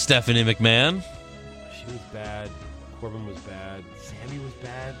 Speaking of Stephanie McMahon, She was bad. Corbin was bad. Sammy was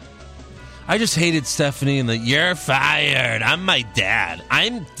bad. I just hated Stephanie and the "You're fired. I'm my dad.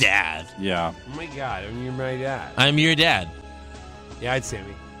 I'm dad. Yeah. Oh my God, you're my dad. I'm your dad." Yeah, I'd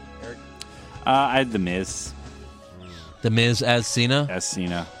Sammy. Eric. I had The Miz The Miz as Cena. as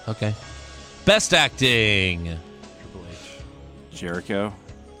Cena. Okay. Best acting. Triple H. Jericho.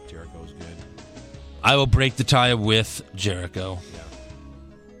 Jericho's good. I will break the tie with Jericho. Yeah.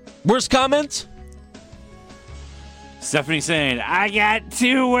 Worst comment? Stephanie saying, I got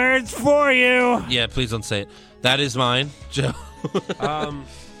 2 words for you. Yeah, please don't say it. That is mine, Joe.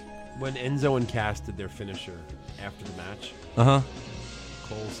 When Enzo and Cass did their finisher after the match, Uh-huh.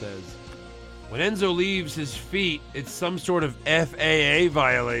 Cole says, when Enzo leaves his feet, it's some sort of FAA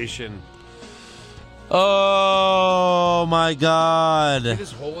violation. Oh, my God. See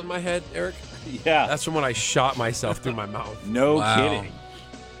this hole in my head, Eric? Yeah. That's from when I shot myself through my mouth. No Wow. kidding.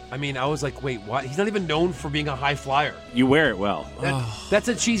 I mean, I was like, wait, what? He's not even known for being a high flyer. You wear it well. That's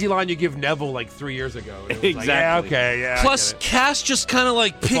a cheesy line you give Neville like 3 years ago. And it was like, yeah, Exactly. okay, yeah. I Plus, get it. Cass just kind of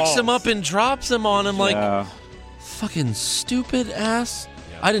like picks him Falls. up and drops him on him like, Yeah. fucking stupid ass.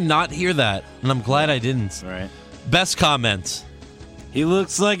 Yeah. I did not hear that, and I'm glad I didn't. Right. Best comment. He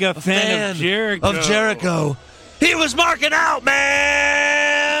looks like a fan of Jericho. Of Jericho. He was marking out,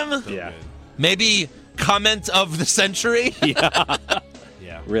 man. Yeah. Maybe comment of the century. Yeah.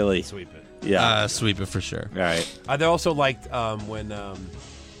 Really? Sweep it. Yeah. Sweep it for sure. Right. They also liked when,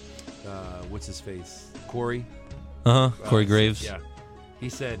 what's his face? Corey? Corey Graves. Yeah. He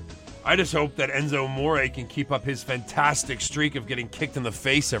said, I just hope that Enzo Amore can keep up his fantastic streak of getting kicked in the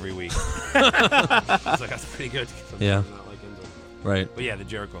face every week. I was like, that's pretty good. Sometimes Yeah. Not like Enzo. Right. But yeah, the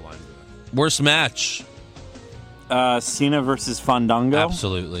Jericho line's the best. Worst match. Cena versus Fandango.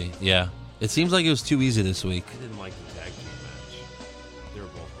 Absolutely. Yeah. It seems like it was too easy this week. I didn't like the tag team match. They were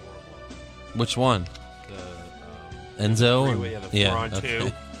both horrible. Which one? The Enzo? three-way, the 4-on-2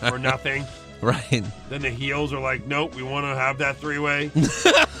 okay. for nothing. Right. Then the heels are like, nope, we want to have that 3-way. And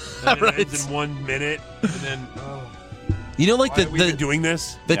then Right. it ends in 1 minute. And then, You know, like why have we been doing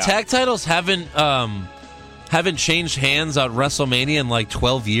this? the Yeah. tag titles haven't changed hands at WrestleMania in like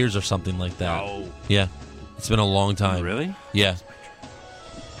 12 years or something like that. No. Yeah. It's been a long time. Really? Yeah.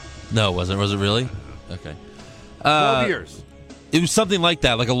 No, it wasn't. Was it really? Okay. 12 years. It was something like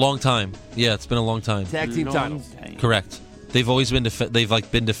that, like a long time. Yeah, it's been a long time. Tag team titles. Correct. They've always been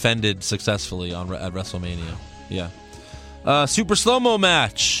been defended successfully at WrestleMania. Yeah. Super slow-mo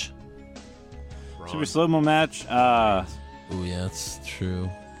match. Super slow-mo match. Oh yeah, that's true.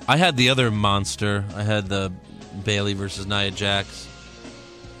 I had the other monster. I had the Bailey versus Nia Jax.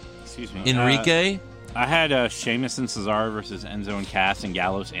 Excuse me. Enrique. I had Sheamus and Cesaro versus Enzo and Cass and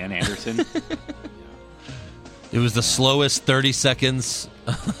Gallows and Anderson. It was the slowest 30 seconds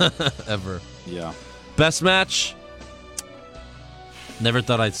ever. Yeah. Best match. Never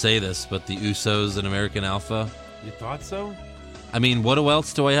thought I'd say this, but the Usos and American Alpha. You thought so? I mean, what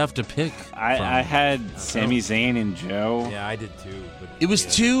else do I have to pick? I had Sami Zayn and Joe. Yeah, I did too. But It was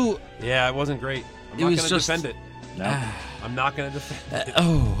too. Yeah, it wasn't great. I'm It not was going to just- defend it. No. I'm not going to defend it.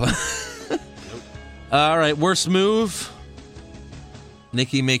 Oh. All right, worst move.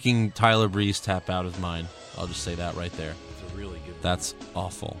 Nikki making Tyler Breeze tap out is mine. I'll just say that right there. It's a really good. That's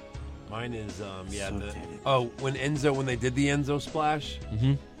awful. Mine is when they did the Enzo splash.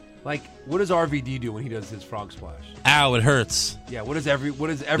 Mm-hmm. Like, what does RVD do when he does his frog splash? Ow! It hurts. Yeah. What does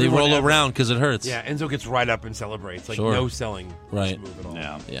everyone? They roll around because it hurts. Yeah. Enzo gets right up and celebrates. Like Sure. no selling Right. move at all.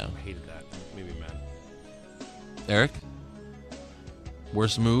 Yeah. I hated that. Made me mad. Eric,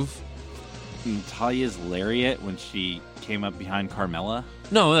 worst move. Natalia's lariat when she came up behind Carmella.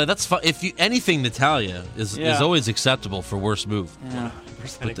 No, that's fine. If you anything Natalia is always acceptable for worst move. Yeah.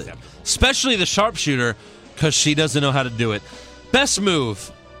 100% acceptable. Especially the sharpshooter, because she doesn't know how to do it. Best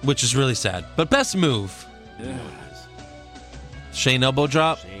move, which is really sad, but best move. Yeah. Shane elbow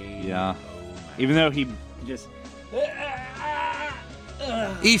drop. Yeah. Even though he just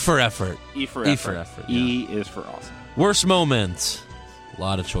E for effort. E for E effort. for effort, E is for awesome. Worst moment. A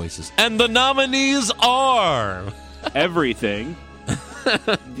lot of choices. And the nominees are Everything.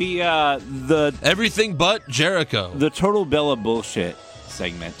 the everything but Jericho. The Total Bella bullshit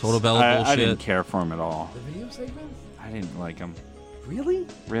segment. Total Bella I bullshit. didn't care for him at all. The video segment? I didn't like him. Really?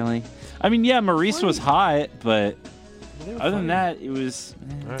 Really? I mean, yeah, Maurice was hot, but They were other than funny. that, it was.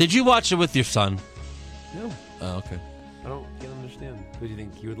 Did you watch it with your son? No. Oh, okay. I can't understand. Do you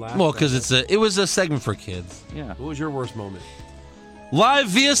think he would laugh? Well, because it was a segment for kids. Yeah. What was your worst moment? Live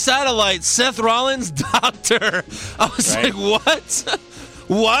via satellite, Seth Rollins, doctor. I was Right. like, what?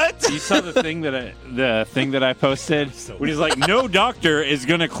 What? You saw the thing that I posted when he's like, "No doctor is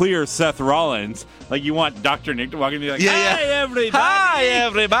gonna clear Seth Rollins." Like you want Dr. Nick to walk in and be like, "Hi everybody." Hi,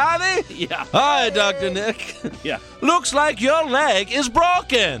 everybody. Yeah. Hi, Dr. Nick. Yeah. Looks like your leg is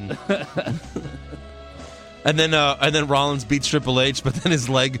broken. And then Rollins beats Triple H, but then his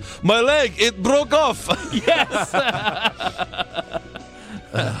leg, my leg, it broke off. Yes.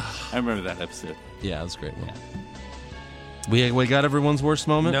 I remember that episode. Yeah, that was a great one. We got everyone's worst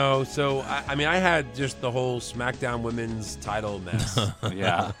moment? No, so I mean, I had just the whole SmackDown Women's title mess.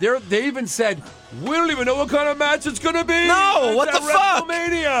 Yeah. They even said we don't even know what kind of match it's going to be. No, It's what at the fuck?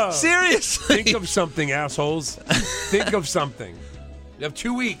 WrestleMania. Seriously? Think of something, assholes. Think of something. You have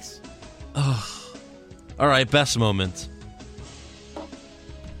 2 weeks. All right, best moment.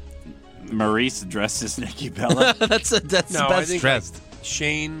 Maurice dressed as Nikki Bella. That's No, best I think dressed. like,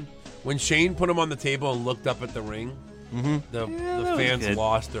 Shane, when Shane put him on the table and looked up at the ring, the fans good.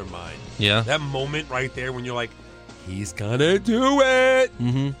 lost their mind. Yeah. That moment right there when you're like, he's gonna do it.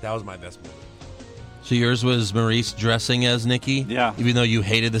 That was my best moment. So yours was Maurice dressing as Nikki? Yeah. Even though you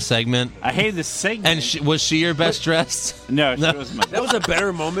hated the segment? I hated this segment. And was she your best dressed? No, she wasn't my That was a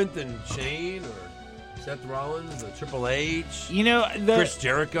better moment than Shane or Seth Rollins or Triple H, You know, Chris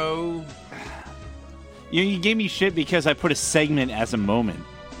Jericho. you gave me shit because I put a segment as a moment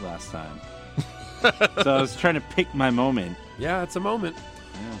last time. So I was trying to pick my moment. Yeah, it's a moment.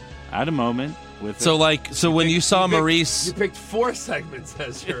 Yeah. I had a moment with So when you saw You Maurice, picked 4 segments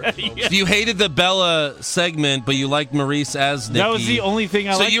as your moment. you hated the Bella segment, but you liked Maurice as Nikki. That was the only thing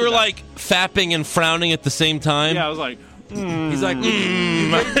I So liked you were about like fapping and frowning at the same time? Yeah, I was like, He's like, you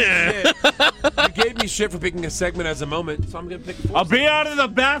gave me shit for picking a segment as a moment, so I'm going to pick 4 I'll be out of the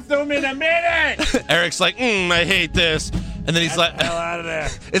bathroom in a minute. Eric's like, I hate this. And then he's like, hell out of there.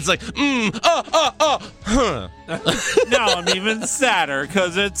 it's like, huh. Now I'm even sadder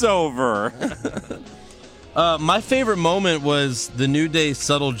because it's over. My favorite moment was the New Day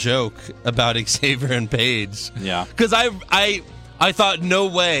subtle joke about Xavier and Paige. Yeah. Because I thought no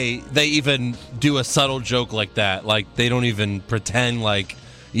way they even do a subtle joke like that. Like, they don't even pretend like,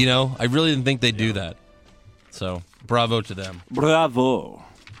 I really didn't think they'd do that. So, bravo to them. Bravo.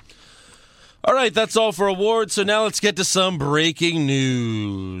 All right, that's all for awards. So now let's get to some breaking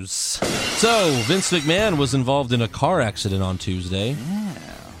news. So, Vince McMahon was involved in a car accident on Tuesday. Yeah.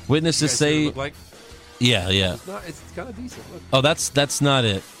 Witnesses You guys see what it say... looked like? Yeah. It's kind of decent. Look, Oh, that's not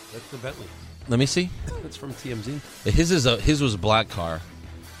it. that's the Bentley. Let me see. That's from TMZ. His was a black car.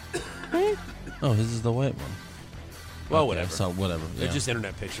 Oh, his is the white one. Well, Okay, whatever. So whatever. They're Yeah. just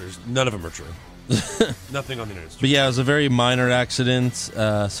internet pictures. None of them are true. Nothing on the internet is true. But yeah, it was a very minor accident.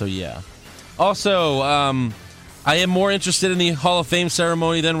 So yeah. Also, I am more interested in the Hall of Fame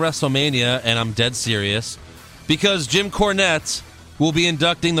ceremony than WrestleMania, and I'm dead serious, because Jim Cornette will be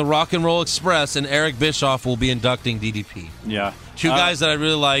inducting the Rock and Roll Express, and Eric Bischoff will be inducting DDP. Yeah. Two guys that I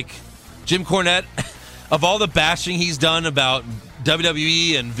really like. Jim Cornette, of all the bashing he's done about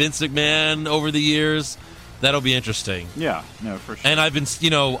WWE and Vince McMahon over the years, that'll be interesting. Yeah. No, for sure. And I've been,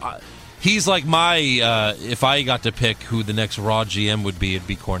 he's like my, if I got to pick who the next Raw GM would be, it'd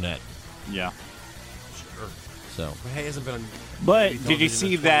be Cornette. Yeah. So Hey, hasn't been on. But TV did you television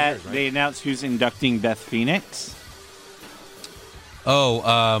see in 20 that years, right? they announced who's inducting Beth Phoenix?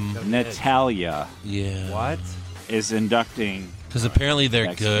 Natalia yeah. What? is inducting Because apparently they're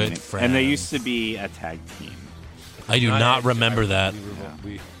Beth good Phoenix. friends. And they used to be a tag team. I do not remember that.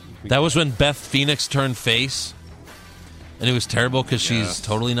 That was when Beth Phoenix turned face, and it was terrible because she's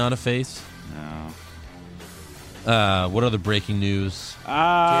totally not a face. No. What other breaking news?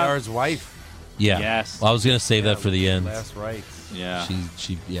 JR's wife. Yeah. Yes. Well, I was gonna save that for the end. Last rites. Yeah.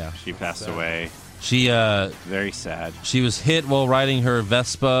 She passed away. She Very sad. she was hit while riding her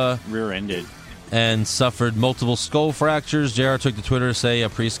Vespa Rear-ended. and suffered multiple skull fractures. JR took to Twitter to say, "A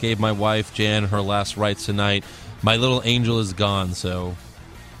priest gave my wife Jan her last rites tonight. My little angel is gone." So,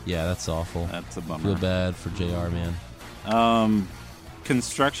 yeah, that's awful. That's a bummer. Feel bad for JR, man.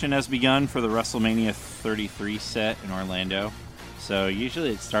 Construction has begun for the WrestleMania 33 set in Orlando. So usually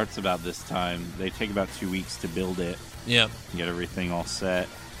it starts about this time. They take about 2 weeks to build it, Yeah. get everything all set.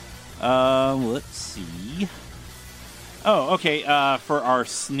 Let's see. Oh, okay. For our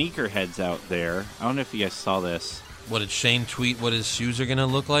sneakerheads out there, I don't know if you guys saw this. What did Shane tweet? What his shoes are gonna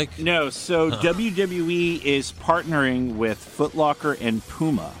look like? No, so WWE is partnering with Foot Locker and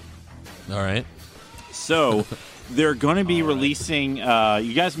Puma. All right. So they're going to be releasing.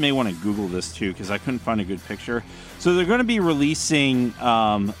 You guys may want to Google this too because I couldn't find a good picture. So they're going to be releasing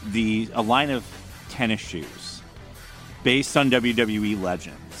a line of tennis shoes based on WWE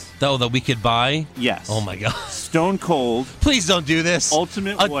legends. Oh, that we could buy? Yes. Oh my god. Stone Cold. Please don't do this.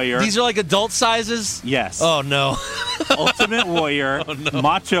 Ultimate Warrior. These are like adult sizes? Yes. Oh no. Ultimate Warrior.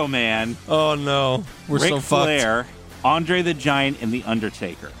 Macho Man. Oh no. We're Ric so fucked. Flair. Andre the Giant and The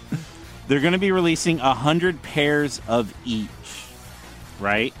Undertaker. They're going to be releasing 100 pairs of each.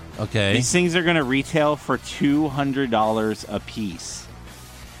 Right? Okay. These things are going to retail for $200 a piece.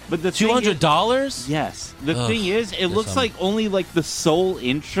 But the thing is- $200? yes. The Ugh, thing is, it there's looks some- like only like the sole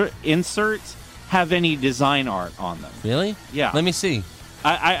inserts have any design art on them. Really? Yeah. Let me see.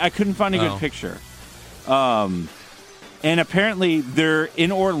 I couldn't find a Oh. good picture. And apparently they're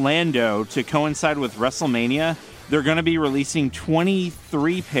in Orlando to coincide with WrestleMania. They're going to be releasing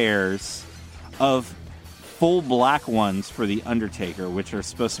 23 pairs of full black ones for The Undertaker, which are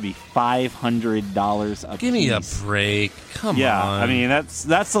supposed to be $500 a piece. Give me a break. Come Yeah, on. I mean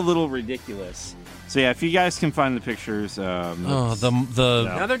that's a little ridiculous. So yeah, if you guys can find the pictures, Oh, the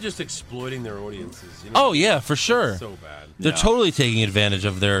Now they're just exploiting their audiences. You know? Oh yeah, for sure. So bad. They're Yeah. totally taking advantage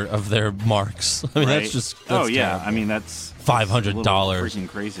of their marks. I mean, right? that's just oh that's yeah, terrible. I mean that's $500 freaking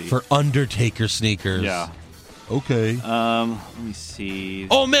crazy for Undertaker sneakers. yeah. Okay. Let me see.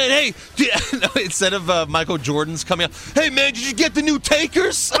 Oh man, hey! Instead of Michael Jordan's coming out, hey man, did you get the new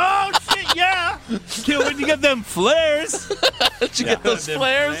Takers? Oh shit, yeah! When you get them flares, Did you get those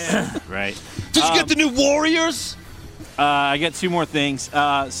flares? right? Did you get the new Warriors? I got two more things.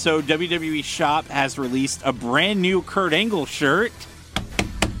 So WWE Shop has released a brand new Kurt Angle shirt.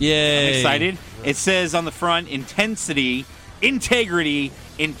 Yay! I'm excited. It says on the front, intensity, integrity,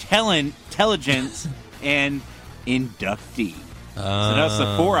 intelligence, and inductee. So that's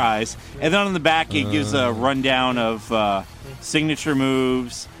the 4 eyes. And then on the back, it gives a rundown of signature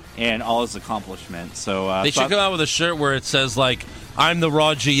moves and all his accomplishments. So They should come out with a shirt where it says like, "I'm the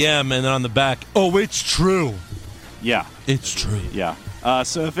Raw GM," and then on the back, "Oh, it's true. yeah, It's true." yeah.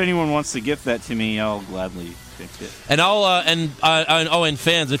 So if anyone wants to gift that to me, I'll gladly gift it. And and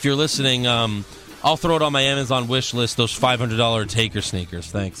fans, if you're listening, I'll throw it on my Amazon wish list. Those $500 Taker sneakers.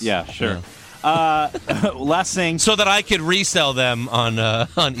 Thanks. Yeah, sure. Yeah. Last thing. So that I could resell them on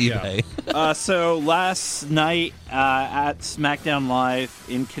eBay. So last night at SmackDown Live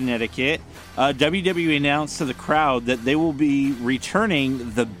in Connecticut, WWE announced to the crowd that they will be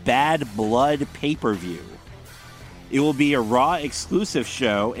returning the Bad Blood pay-per-view. It will be a Raw exclusive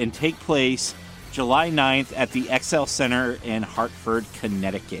show and take place July 9th at the XL Center in Hartford,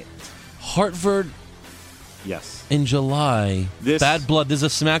 Connecticut. Hartford Yes. in July. This- Bad Blood. There's a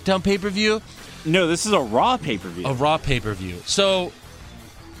SmackDown pay-per-view, No, this is a Raw pay-per-view. a Raw pay-per-view. So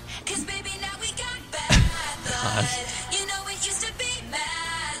 'Cause baby, now we got bad blood. You know it used to be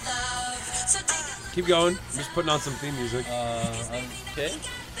bad love. So take a look. Keep going. I'm just putting on some theme music. okay.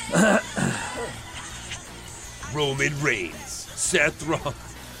 Roman Reigns, Seth Rollins.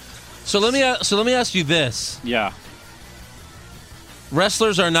 So let me ask you this: Yeah.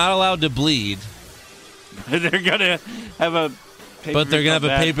 wrestlers are not allowed to bleed, They're going to have a pay-per-view but they're gonna have called a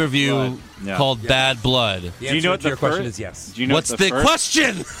Bad pay-per-view Blood. Yeah. called Bad Blood. The Do you answer know what to your the question first- is yes. Do you know What's what the first-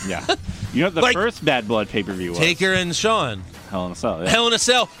 question? Yeah. You know what the Like- first Bad Blood pay-per-view was? Taker and Shawn. Hell in a Cell. Yeah. Hell in a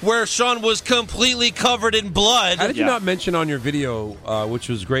Cell, where Shawn was completely covered in blood. How did you Yeah. not mention on your video, which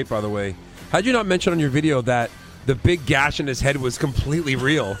was great, by the way, how did you not mention on your video that the big gash in his head was completely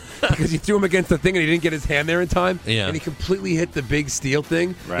real because he threw him against the thing and he didn't get his hand there in time. Yeah. And he completely hit the big steel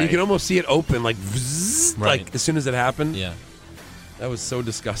thing. Right. You can almost see it open, like, vzz, Right. like as soon as it happened. Yeah. That was so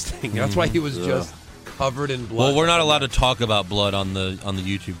disgusting. That's why he was just covered in blood. Well, we're not allowed to talk about blood on the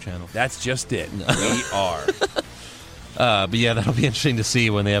YouTube channel. That's just it. We are. But yeah, that'll be interesting to see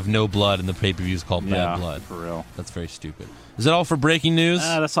when they have no blood and the pay-per-views called Bad Blood. For real. That's very stupid. Is that all for breaking news?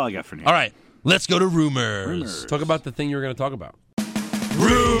 That's all I got for news. All right, let's go to rumors. Talk about the thing you were going to talk about.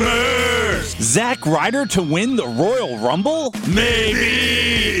 Zack Ryder to win the Royal Rumble?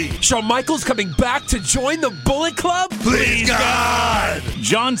 Shawn Michaels coming back to join the Bullet Club? Please, God!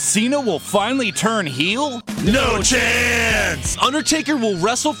 John Cena will finally turn heel? No chance! Undertaker will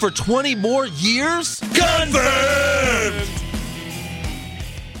wrestle for 20 more years? Confirmed!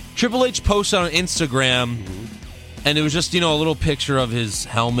 Triple H posted on Instagram, and it was just, a little picture of his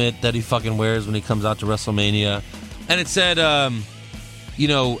helmet that he fucking wears when he comes out to WrestleMania. And it said,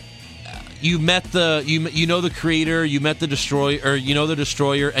 you met the creator, you met the destroyer, or the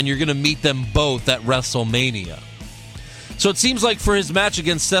destroyer, and you're going to meet them both at WrestleMania. So it seems like for his match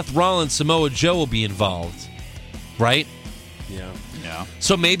against Seth Rollins, Samoa Joe will be involved, right? Yeah.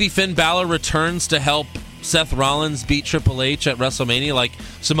 So maybe Finn Balor returns to help Seth Rollins beat Triple H at WrestleMania. Like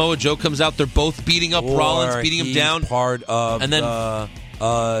Samoa Joe comes out, they're both beating up Rollins, beating him down. Part of and then the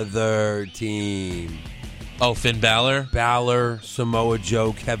other team. Oh, Finn Balor? Balor, Samoa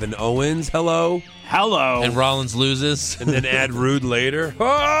Joe, Kevin Owens. Hello. And Rollins loses. And then add Rude later.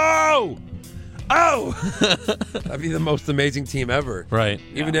 Oh! That'd be the most amazing team ever. Right.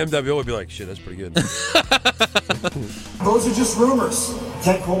 Even MWO would be like, shit, that's pretty good. Those are just rumors.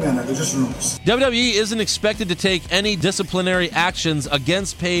 Can't quote me on that. They're just rumors. WWE isn't expected to take any disciplinary actions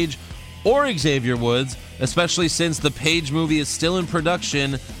against Paige or Xavier Woods, especially since the Paige movie is still in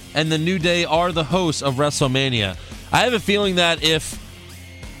production and the New Day are the hosts of WrestleMania. I have a feeling that if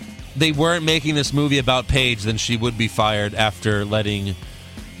they weren't making this movie about Paige, then she would be fired after letting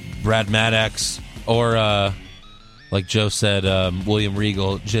Brad Maddox or, like Joe said, William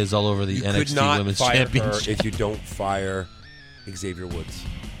Regal jizz all over the You NXT could not Women's fire Championship. her if you don't fire Xavier Woods.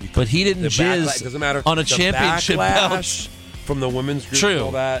 But he didn't The jizz backlash- doesn't matter. on a The championship backlash belt. from the women's group True. and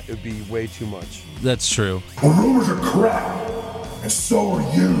all that, it would be way too much. That's true. Well, rumors are crap, and so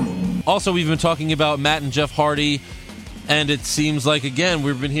are you. Also, we've been talking about Matt and Jeff Hardy, and it seems like, again,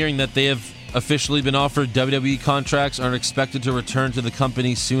 we've been hearing that they have officially been offered WWE contracts and are expected to return to the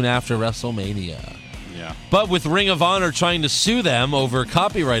company soon after WrestleMania. Yeah. But with Ring of Honor trying to sue them over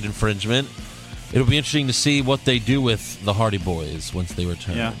copyright infringement, it'll be interesting to see what they do with the Hardy Boys once they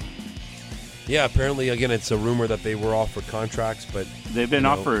return. Yeah. Yeah, apparently, again, it's a rumor that they were offered contracts, but They've been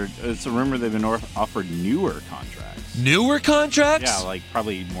offered, it's a rumor they've been offered newer contracts. Newer contracts? Yeah, like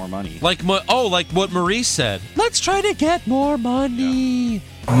probably more money. Like what Maurice said. Let's try to get more money.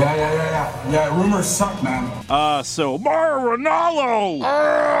 Yeah, rumors suck, man. So Mauro Ranallo,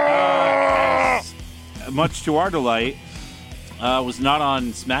 much to our delight, was not on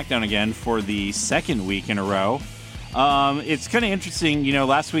SmackDown again for the second week in a row. It's kind of interesting.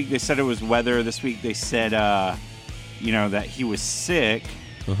 Last week they said it was weather. This week they said, that he was sick.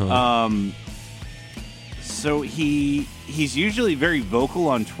 So he's usually very vocal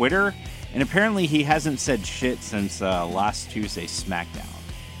on Twitter, and apparently he hasn't said shit since last Tuesday's SmackDown.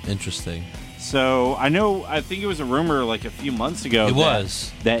 Interesting. So I think it was a rumor like a few months ago.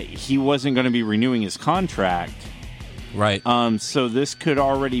 that he wasn't going to be renewing his contract. Right. So this could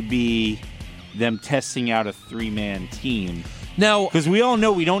already be them testing out a 3-man team. Now, because we all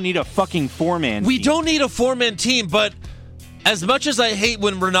know we don't need a fucking 4-man. We team. don't need a 4-man team, but as much as I hate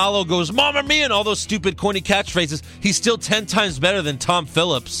when Ronaldo goes "Mamma Mia" and all those stupid corny catchphrases, he's still 10 times better than Tom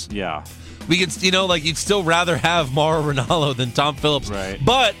Phillips. Yeah. We could, you'd still rather have Mauro Ranallo than Tom Phillips. Right.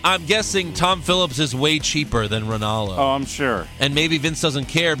 But I'm guessing Tom Phillips is way cheaper than Ranallo. Oh, I'm sure. And maybe Vince doesn't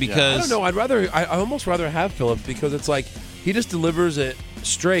care because I don't know. I almost rather have Phillips because it's like he just delivers it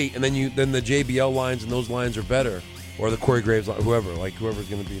straight, and then the JBL lines and those lines are better, or the Corey Graves, whoever's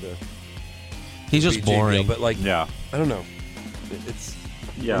going to be the. He's just boring. JBL, but yeah, I don't know. It's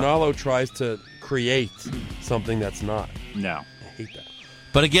Ranallo tries to create something that's not. No, I hate that.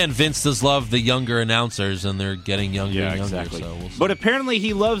 But again, Vince does love the younger announcers, and they're getting younger and younger. Exactly. So we'll see. But apparently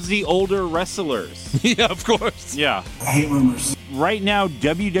he loves the older wrestlers. Yeah, of course. Yeah. I hate rumors. Right now,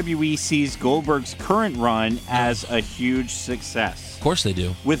 WWE sees Goldberg's current run as a huge success. Of course they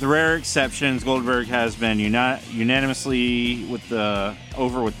do. With rare exceptions, Goldberg has been unanimously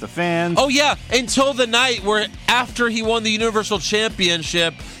over with the fans. Oh, yeah, until the night where after he won the Universal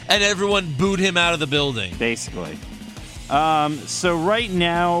Championship and everyone booed him out of the building. Basically. So right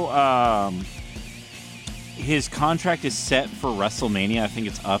now, his contract is set for WrestleMania. I think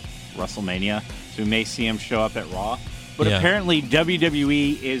it's up WrestleMania, so we may see him show up at Raw. But Yeah. apparently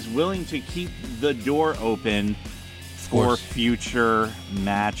WWE is willing to keep the door open for course. future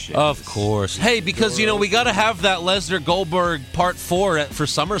matches. Of course. Hey, because, we got to have that Lesnar-Goldberg Part 4 for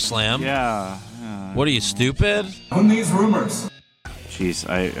SummerSlam. Yeah. What are you, stupid? On these rumors. Jeez,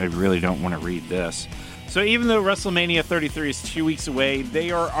 I really don't want to read this. So even though WrestleMania 33 is 2 weeks away,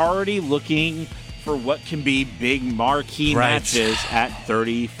 they are already looking for what can be big marquee Right. matches at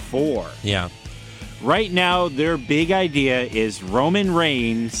 34. Yeah. Right now, their big idea is Roman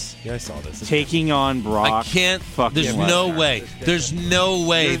Reigns Yeah, I saw this. taking on Brock. I can't. fucking There's Lesnar. no way. There's no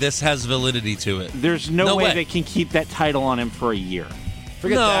way this has validity to it. There's no, No way, way. they can keep that title on him for a year.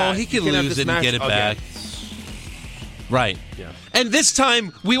 Forget No, that. he can You have lose this it and match- get it okay. back. Right. Yeah. And this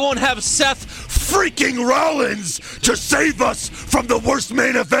time, we won't have Seth freaking Rollins to save us from the worst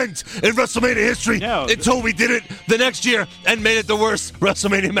main event in WrestleMania history No, until we did it the next year and made it the worst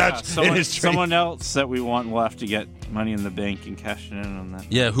WrestleMania match in history. Someone else that we want will have to get Money in the Bank and cash it in on that.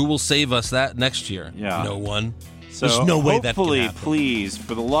 Yeah, who will save us that next year? Yeah. No one. So There's no way that can hopefully, happen. please,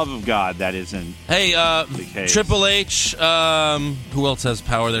 for the love of God, that isn't. Hey, case. Triple H, who else has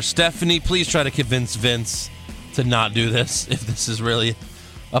power there? Stephanie, please try to convince Vince to not do this if this is really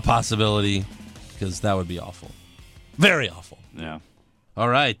a possibility, because that would be awful. Very awful. Yeah. All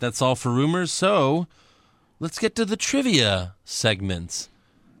right, that's all for rumors. So let's get to the trivia segment.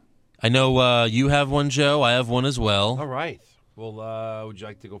 I know you have one, Joe. I have one as well. All right. Well, would you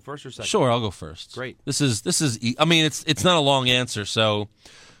like to go first or second? Sure, I'll go first. Great. This is. I mean, it's not a long answer, so,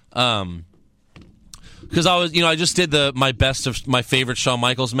 because I just did my best of my favorite Shawn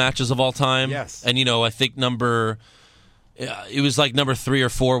Michaels matches of all time. Yes. And I think it was like number 3 or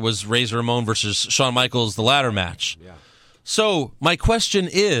 4 was Razor Ramon versus Shawn Michaels, the ladder match. Yeah. So my question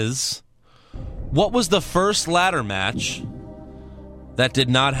is, what was the first ladder match that did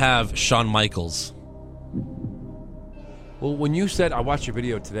not have Shawn Michaels? Well, when you said, I watched your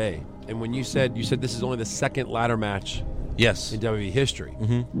video today, and when you said this is only the second ladder match Yes, in WWE history.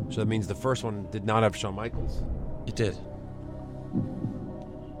 Mm-hmm. So that means the first one did not have Shawn Michaels. it did.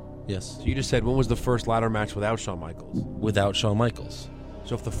 Yes, So you just said, when was the first ladder match without Shawn Michaels? without Shawn Michaels.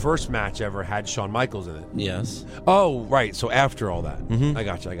 So if the first match ever had Shawn Michaels in it. Yes. Oh, right. So after all that. Mm-hmm. I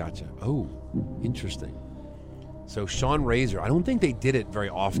got you. Oh, interesting. So Shawn Razor, I don't think they did it very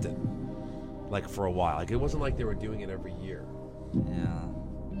often. Like for a while. Like it wasn't like they were doing it every year. Yeah.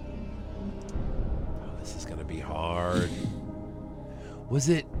 Oh, this is going to be hard. Was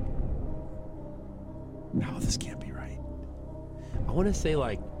it? No, this can't be right. I want to say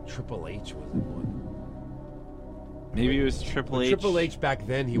like Triple H was in one. Maybe it was Triple But H. Triple H back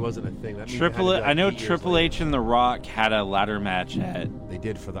then, he wasn't a thing. That means it had to be, like, I know 8 years Triple later. H and The Rock had a ladder match at They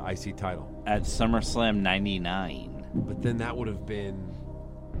did for the IC title. SummerSlam '99. But then that would have been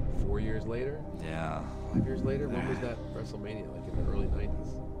 4 years later? Yeah. 5 years later? When was that WrestleMania? Like in the early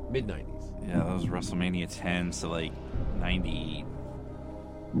 90s? Mid-90s? Yeah, that was WrestleMania 10, so like 92?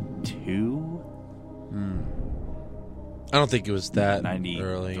 I don't think it was that 93?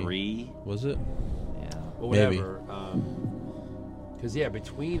 early. Was it? Yeah. Well, Maybe. whatever. Because, yeah,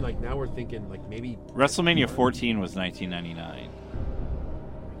 between, like, now we're thinking, like, maybe... WrestleMania 14 was 1999.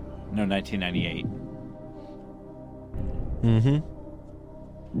 No, 1998.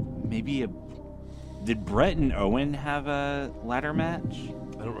 Mm-hmm. Maybe did Brett and Owen have a ladder match?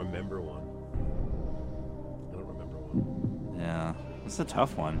 I don't remember one. Yeah, it's a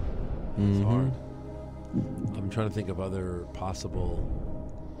tough one. It's hard. I'm trying to think of other possible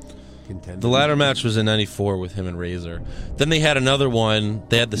contenders. The ladder match was in '94 with him and Razor. Then they had another one.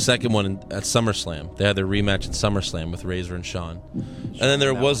 They had the second one at SummerSlam. They had their rematch at SummerSlam with Razor and Shawn. And then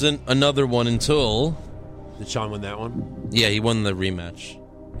there that wasn't another one until... Did Shawn win that one? Yeah, he won the rematch.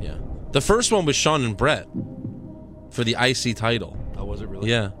 Yeah. The first one was Shawn and Brett for the IC title. Oh, was it really?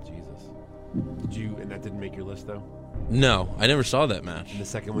 Yeah. Jesus. Did you... And that didn't make your list, though? No, I never saw that match. And the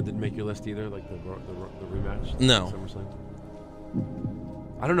second one didn't make your list either? Like the rematch? No. SummerSlam?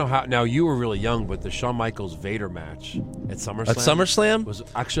 I don't know how... Now, you were really young, but the Shawn Michaels Vader match at SummerSlam... At SummerSlam? Was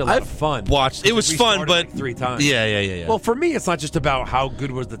actually a lot of fun. Watched. It was fun, restarted, but... like 3 times. Yeah. Well, for me, it's not just about how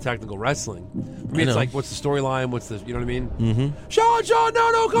good was the technical wrestling. For me, I it's know. like, what's the storyline? What's the... You know what I mean? Mm-hmm. Shawn,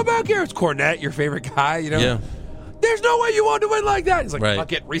 no, come back here. It's Cornette, your favorite guy, you know? Yeah. There's no way you want to win like that. He's like, Right.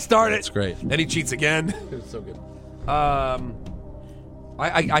 fuck it, restart it. That's great. Then he cheats again. It was so good.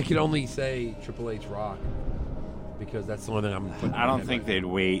 I can only say Triple H Rock because that's the only thing I'm putting. I don't think they'd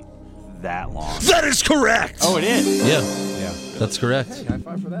wait that long. That is correct! Oh, it is. Yeah, Yeah. that's correct. Hey, high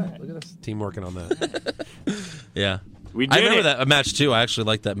five for that. Look at us. Team working on that. Yeah. We did I remember it. that match too. I actually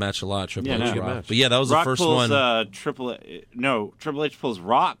liked that match a lot. Triple Yeah, H no. Rock. But yeah, that was Rock the first pulls, one. Triple H pulls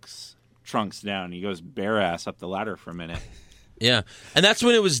Rock's trunks down. He goes bare ass up the ladder for a minute. Yeah, and that's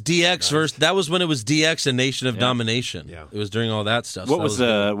when it was DX versus. That was when it was DX and Nation of Domination. Yeah. It was during all that stuff. What so was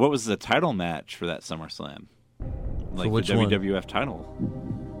that the what was the title match for that SummerSlam? Like which the one? WWF title.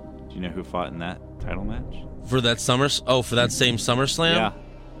 Do you know who fought in that title match? for that summer? Oh, for that same SummerSlam.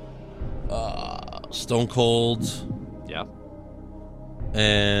 Yeah. Stone Cold Yeah.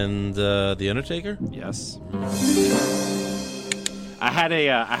 and The Undertaker. Yes. I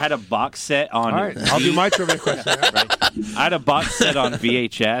had a box set on. All right, I'll do my trivia question. I had a box set on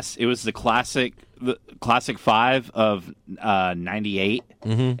VHS. It was the classic 5 of '98,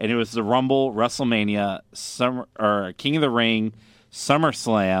 and it was the Rumble, WrestleMania, King of the Ring,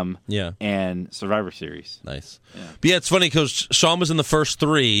 SummerSlam, Yeah. and Survivor Series. Nice. But yeah, it's funny because Shawn was in the first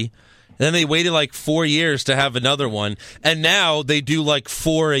 3. And then they waited like 4 years to have another one, and now they do like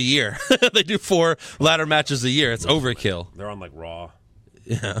 4 a year. They do 4 ladder matches a year. It's overkill. They're on like Raw.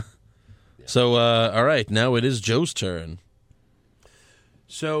 Yeah. So, all right, now it is Joe's turn.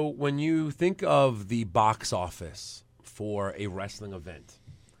 So when you think of the box office for a wrestling event,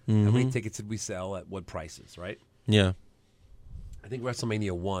 how many tickets did we sell at what prices, right? Yeah. I think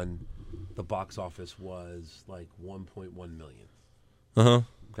WrestleMania 1, the box office was like 1.1 million. Uh-huh.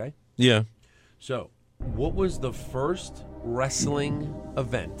 Okay? Yeah. So, what was the first wrestling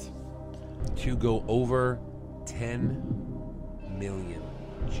event to go over 10 million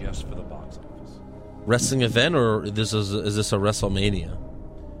just for the box office? Wrestling event, or is this a WrestleMania?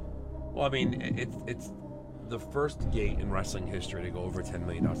 Well, I mean, it's the first gate in wrestling history to go over $10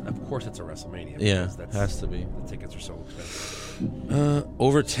 million. Of course, it's a WrestleMania. Yeah, because has to be. The tickets are so expensive.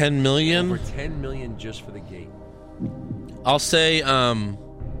 Over 10 million? Over 10 million just for the gate. I'll say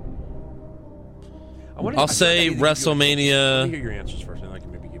I'll say WrestleMania. Let me hear your answers first, and I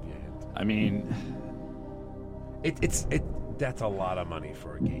can maybe give you a hint. I mean, that's a lot of money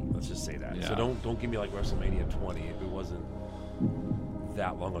for a gate. Let's just say that. Yeah. So don't give me like WrestleMania 20 if it wasn't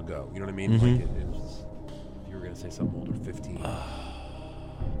that long ago. You know what I mean? Mm-hmm. Like it was, if you were going to say something older, 15.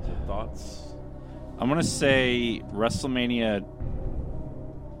 So thoughts? I'm gonna say WrestleMania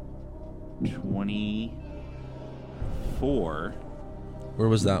 24. Where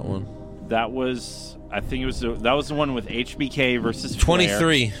was that one? That was, I think that was the one with HBK versus Flair.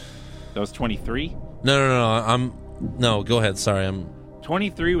 23. That was 23. No. No, go ahead. Sorry,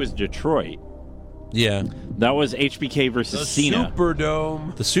 23 was Detroit. Yeah, That was HBK versus Cena.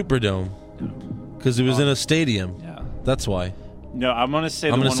 Superdome. the Superdome. Because it was in a stadium. Yeah. That's why. No, I'm gonna say.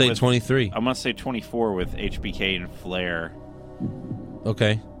 I'm going gonna say 23. I'm gonna say 24 with HBK and Flair.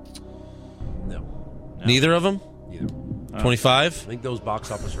 Okay. No. Neither of them. Either. 25. I think those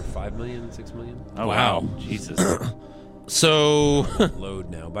box office are 5 million, 6 million. Oh Wow. Jesus. So, Load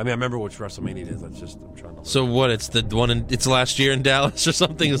now. But I mean, I remember which WrestleMania it is. I'm trying to load. so what? It's the one. It's last year in Dallas or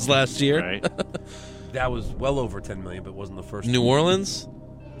something. It's last year. Right. That was well over 10 million, but wasn't the first. New Orleans.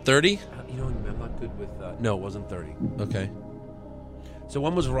 30. You know, I'm not good with. No, it wasn't 30. Okay. So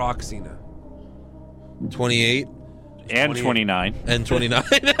when was Rock Cena? 28 And 29. and 29.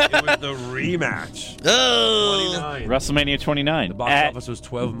 It was the rematch. Oh. 29. WrestleMania 29. The box office was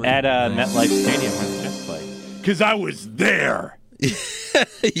 12 million. At MetLife Stadium when the Jets played. Because I was there.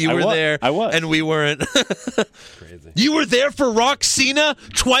 You I were was. there. I was. And we weren't. Crazy. You were there for Rock Cena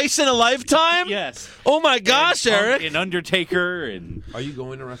twice in a lifetime? Yes. Oh my gosh, And Eric. And Undertaker and... Are you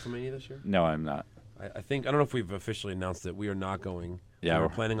going to WrestleMania this year? No, I'm not. I think, I don't know if we've officially announced it. We are not going. Yeah, we're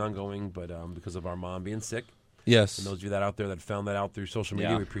we're- planning on going, but because of our mom being sick. Yes. And those of you that out there that found that out through social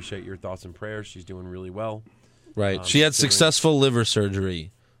media, Yeah. we appreciate your thoughts and prayers. She's doing really well. Right. She had considering- successful liver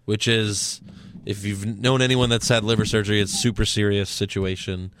surgery, which is, if you've known anyone that's had liver surgery, it's a super serious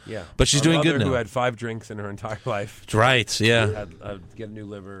situation. Yeah. But she's Our doing mother, good now. who had 5 drinks in her entire life. Right, yeah. Had get a new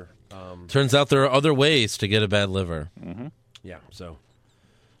liver. Turns out there are other ways to get a bad liver. Yeah. So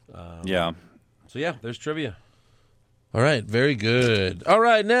Yeah. yeah, there's trivia. All right, very good. All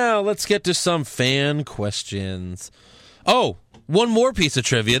right, now let's get to some fan questions. Oh, one more piece of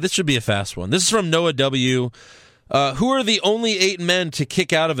trivia. This should be a fast one. This is from Noah W. Who are the only 8 men to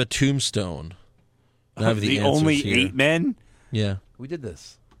kick out of a tombstone? I have The answers only here. 8 men? Yeah, We did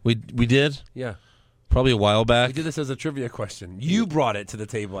this. we did Yeah. probably a while We back. did this as a trivia question. You brought it to the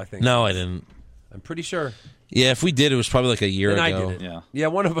table, I think. No, I didn't. I'm pretty sure. Yeah, if we did, it was probably like a year And ago. I did it. Yeah. Yeah,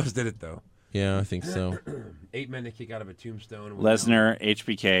 one of us did it, though. Yeah, I think so. 8 men to kick out of a tombstone. Lesnar,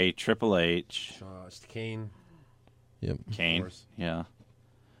 HBK, Triple H, Kane. Yep. Kane. course. Yeah.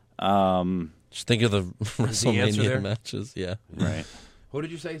 Just think of the answer there? WrestleMania matches. Yeah. Right. Who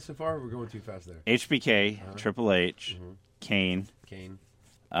did you say so far? We're going too fast there. HBK, Triple H, Kane,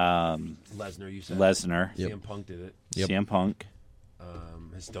 Lesnar, you said. Lesnar, CM Punk did it. CM Punk.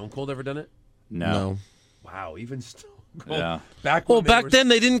 Has Stone Cold ever done it? No. Wow, even Stone Cold. Yeah. Back then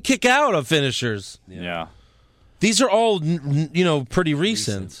they didn't kick out of finishers. Yeah. These are all, pretty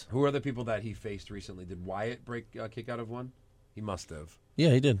recent. Who are the people that he faced recently? Did Wyatt kick out of one? He must have. Yeah,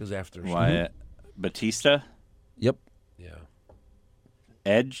 he did. Because after Wyatt. Batista. Yep. Yeah.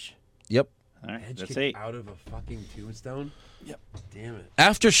 Edge. Yep. All right, Edge that's kicked 8. out of a fucking tombstone? Yep. Damn it.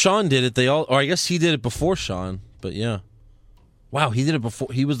 After Shawn did it, or I guess he did it before Shawn, but yeah. Wow, he did it before.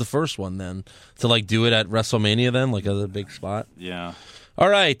 He was the first one then to do it at WrestleMania then, as a big spot. Yeah. All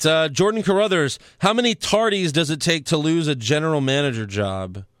right, Jordan Carruthers, how many tardies does it take to lose a general manager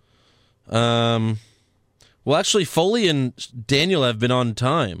job? Well, actually, Foley and Daniel have been on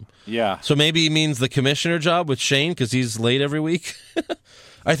time. Yeah. So maybe he means the commissioner job with Shane because he's late every week.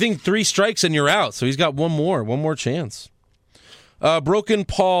 I think 3 strikes and you're out. So he's got one more chance. Broken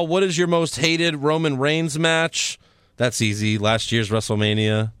Paul, what is your most hated Roman Reigns match? That's easy. Last year's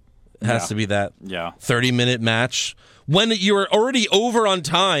WrestleMania. It has to be that 30-minute match. When you are already over on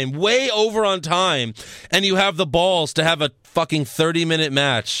time, way over on time, and you have the balls to have a fucking 30-minute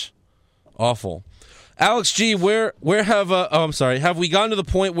match. Awful. Alex G, have we gotten to the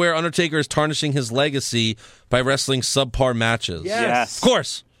point where Undertaker is tarnishing his legacy by wrestling subpar matches? Yes. Of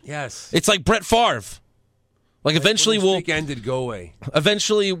course. Yes. It's like Brett Favre. Eventually when the streak ended, go away.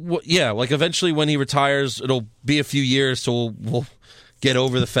 Eventually when he retires, it'll be a few years, so we'll get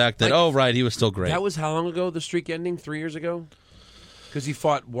over the fact that, he was still great. That was how long ago, the streak ending? 3 years ago? Because he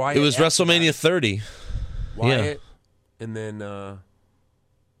fought Wyatt. It was WrestleMania 30. Wyatt, and then, who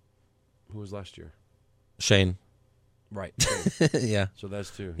was last year? Shane. Right. Yeah. So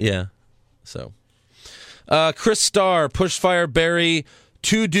that's 2. Yeah. So. Chris Starr, Pushfire Barry,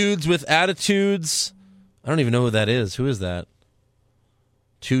 2 dudes with attitudes. I don't even know who that is. Who is that?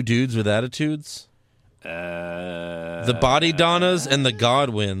 2 dudes with attitudes? The Body Donnas and the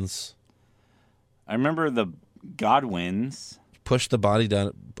Godwins. I remember the Godwins. Push the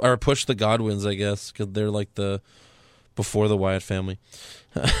Godwins, I guess, because they're before the Wyatt family.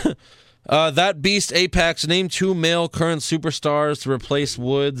 That Beast Apex, name 2 male current superstars to replace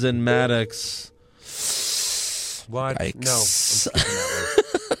Woods and Maddox. What? Yikes. No. I'm skipping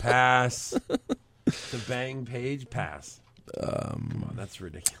that one. Pass. The Bang Page, pass. Come on, that's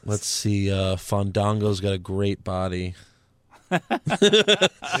ridiculous. Let's see. Fandango's got a great body.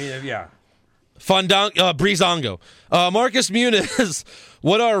 Yeah. Breezango. Marcus Muniz,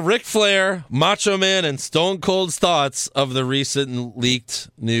 what are Ric Flair, Macho Man, and Stone Cold's thoughts of the recent leaked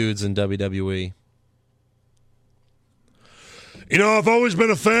nudes in WWE? I've always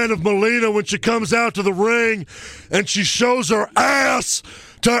been a fan of Melina when she comes out to the ring and she shows her ass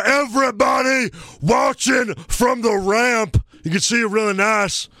to everybody watching from the ramp. You can see it really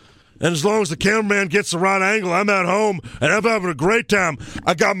nice. And as long as the cameraman gets the right angle, I'm at home and I'm having a great time.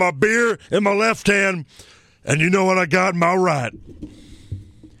 I got my beer in my left hand, and you know what I got in my right?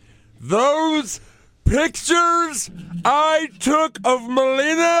 Those pictures I took of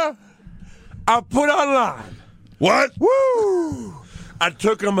Melina, I put online. What? Woo! I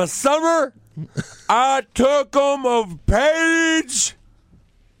took them of Summer. I took them of Paige.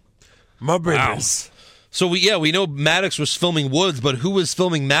 My business. Wow. So we know Maddox was filming Woods, but who was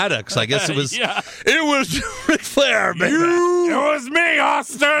filming Maddox? I guess it was It was Ric Flair, baby. It was me,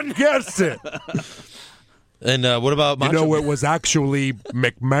 Austin. Guessed it. And what about Macho? it was actually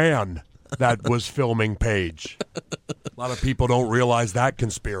McMahon that was filming Paige. A lot of people don't realize that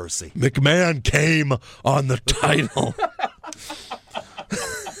conspiracy. McMahon came on the title.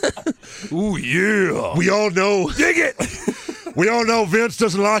 Ooh, yeah. We all know. Dig it. We all know Vince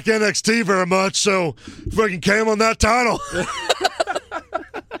doesn't like NXT very much, so fucking came on that title.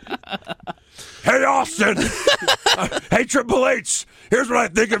 Hey, Austin. Hey, Triple H. Here's what I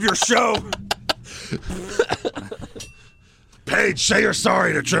think of your show. Paige, say you're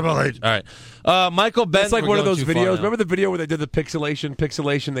sorry to Triple H. All right. Michael Benson. It's like one of those videos. Remember the video where they did the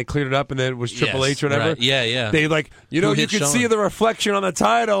pixelation, they cleared it up, and then it was Triple H or whatever? Right. Yeah. They you Who could hit see Shawn? the reflection on the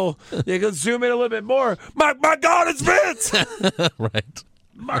title. You can zoom in a little bit more. My God, it's Vince! Right.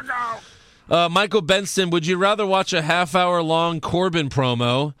 My God. Michael Benson, would you rather watch a half-hour-long Corbin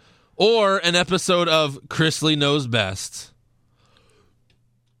promo or an episode of Chrisley Knows Best?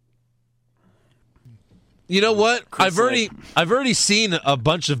 You know what? I've already seen a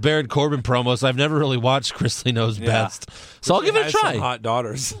bunch of Baron Corbin promos. I've never really watched Chrisley Knows Best, so I'll give it a try. Some hot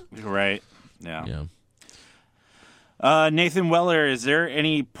daughters, right? Yeah. Nathan Weller, is there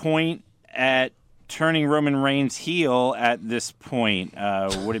any point at turning Roman Reigns heel at this point?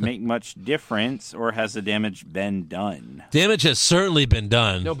 Would it make much difference, or has the damage been done? Damage has certainly been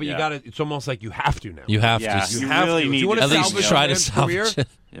done. No, but you got to. It's almost like you have to now. You have Yeah, to. you have really to. If need you want to to at least salvage try a to man's salvage career, it.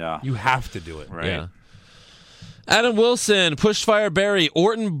 Yeah. you have to do it. Right. Yeah. Adam Wilson, Pushfire Barry,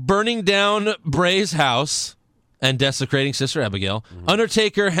 Orton burning down Bray's house and desecrating Sister Abigail,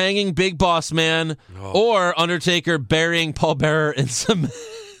 Undertaker hanging Big Boss Man, or Undertaker burying Paul Bearer in some.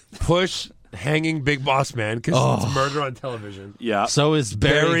 Push hanging Big Boss Man because it's murder on television. Yeah. So is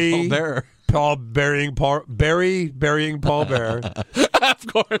burying Paul Bearer. Burying Paul Bearer. Of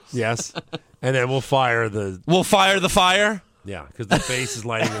course. Yes. And then we'll fire the We'll fire the fire. because the face is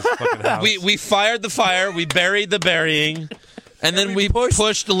lighting his fucking house. We fired the fire. We buried the burying. And then we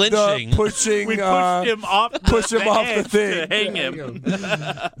pushed lynching. We pushed him off the thing. to hang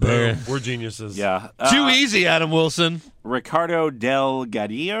him. Boom. We're geniuses. Yeah. Too easy, Adam Wilson. Ricardo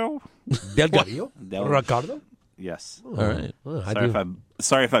Delgadillo? Delgadillo? Del- Ricardo? Yes. All right.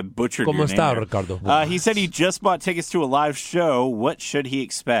 Sorry if I butchered ¿Cómo your está, name there. Ricardo? He said he just bought tickets to a live show. What should he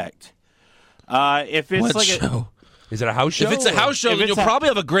expect? If it's What like show? Is it a house show? If it's a house show, If then it's you'll a- probably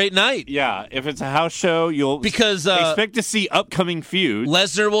have a great night. Yeah, if it's a house show, you'll Because, expect to see upcoming feuds.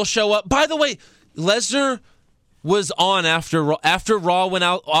 Lesnar will show up. By the way, Lesnar was on after Raw went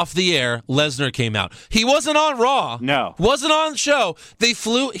out off the air. Lesnar came out. He wasn't on Raw. No. Wasn't on the show. He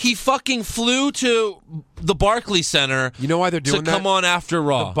fucking flew to the Barclays Center. You know why they're doing to come that? on after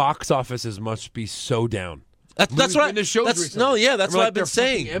Raw. The box offices must be so down. That's what. In the shows That's recently. that's We're what like, I've been they're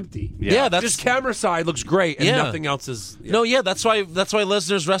saying. fucking empty. Yeah, that's Just camera side looks great, and Yeah. nothing else is. No, yeah, that's why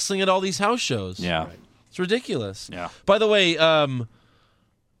Lesnar's wrestling at all these house shows. Yeah. It's ridiculous. Yeah. By the way,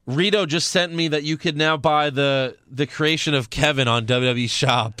 Rito just sent me that you could now buy the creation of Kevin on WWE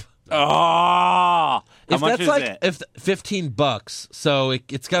Shop. Oh, how If much that's is like it? if $15, so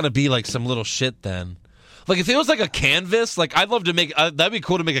it's got to be like some little shit then. Like if it was like a canvas, like I'd love to make. That'd be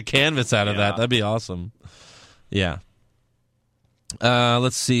cool to make a canvas out of that. That'd be awesome. Yeah.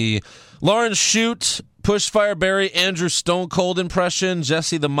 Let's see. Lauren Shute, Pushfire Barry, Andrew Stone Cold impression,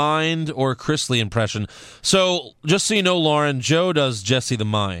 Jesse the Mind, or Chris Lee impression. So just so you know, Lauren, Joe does Jesse the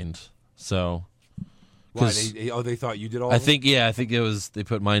Mind. So. Why? They thought you did all. I of them? think it was they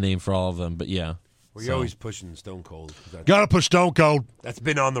put my name for all of them, but yeah. Well, you're always pushing Stone Cold. Gotta push Stone Cold. That's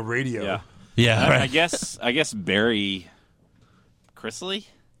been on the radio. Yeah. Yeah, I right. guess Barry Chrisley?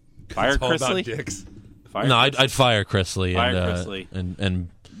 Fire It's all about Chrisley? dicks. Fire No, Chrisley? I'd fire Chris Lee Fire Chris Lee. and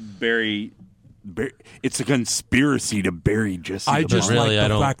Barry. It's a conspiracy to bury Jesse. I the just Mind. really, I like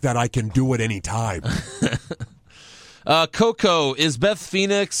the don't- fact that I can do it anytime. Coco, is Beth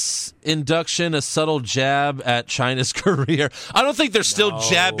Phoenix induction a subtle jab at China's career? I don't think they're still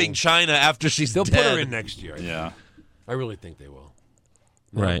jabbing China after she's They'll dead. put her in next year. Yeah. I really think they will.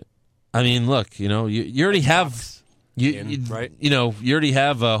 Right. I mean, look, you already have right? you already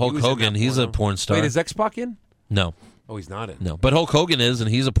have Hulk was in Hogan. that He's a porno. porn star. Wait, is X-Pac in? No, Oh, he's not in. no, but Hulk Hogan is, and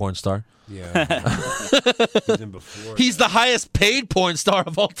he's a porn star. Yeah. He's in before. He's the highest paid porn star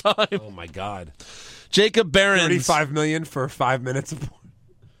of all time. Oh my God. Jacob Barons. $35 million for 5 minutes of porn.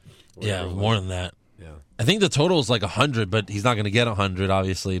 Yeah, more than that. Yeah. I think the total is like 100, but he's not going to get 100,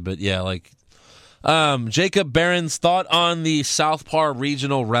 obviously. But yeah, like Jacob Barron's thought on the Southpaw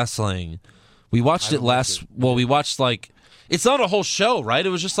Regional Wrestling. We watched it last. Well, we watched like it's not a whole show, right? It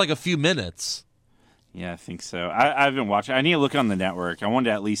was just like a few minutes. Yeah, I think so. I haven't watched it. I need to look on the network. I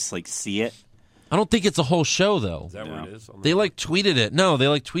wanted to at least see it. I don't think it's a whole show though. Is that where it is? They like tweeted it. No, they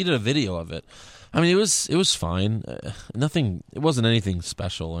like tweeted a video of it. I mean, it was fine. Nothing. It wasn't anything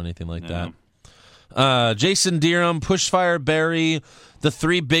special or anything like that. Jason Deerham, Pushfire Barry, the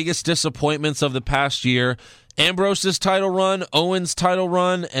 3 biggest disappointments of the past year: Ambrose's title run, Owens' title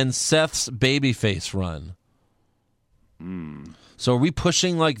run, and Seth's babyface run. So are we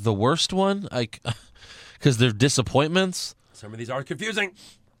pushing like the worst one? Like, because they're disappointments. Some of these are confusing.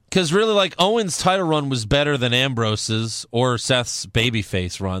 Because really, like, Owens' title run was better than Ambrose's or Seth's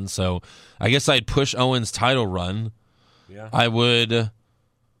babyface run, so I guess I'd push Owens' title run. Yeah. I would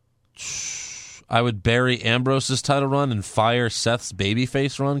bury Ambrose's title run and fire Seth's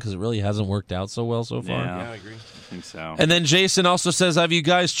babyface run because it really hasn't worked out so well so far. Yeah, I agree. I think so. And then Jason also says, have you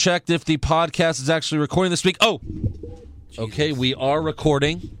guys checked if the podcast is actually recording this week? Oh, okay, we are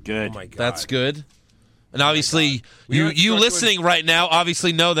recording. Good. Oh my God. That's good. And obviously, We have to you start listening right now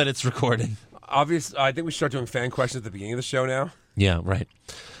obviously know that it's recording. Obvious. I think we should start doing fan questions at the beginning of the show now. Yeah, right.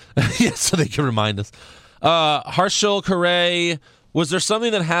 Yeah, so they can remind us. Harshal Correa, was there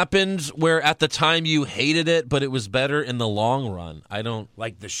something that happened where at the time you hated it, but it was better in the long run? I don't.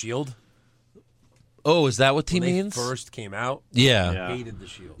 Like The Shield? Oh, is that what he When they means? first came out, Yeah. I hated the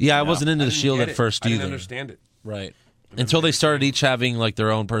Shield. Yeah, I wasn't into I the didn't Shield get at it. first I either. didn't understand it. Right. Until they started each having like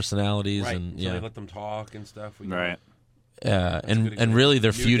their own personalities Right. and So yeah. they let them talk and stuff. Right. Yeah, a good and example. really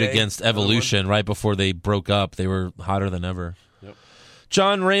their New feud Day, against another one. Evolution right before they broke up, they were hotter than ever. Yep.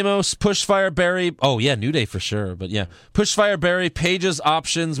 John Ramos, Pushfire Barry. Oh yeah, New Day for sure, but yeah, Pushfire Barry. Page's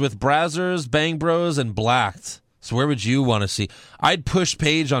options with Brazzers, Bang Bros, and Blacked. So where would you want to see? I'd push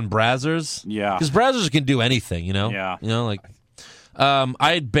Page on Brazzers. Yeah. because Brazzers can do anything. You know. Yeah. You know, like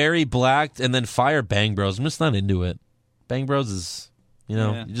I'd Barry Blacked and then fire Bang Bros. I'm just not into it. Bang Bros is,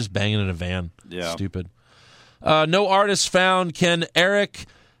 you're just banging in a van. Yeah. Stupid. No artist found. Can Eric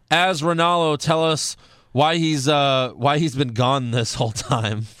as Ronaldo tell us why he's been gone this whole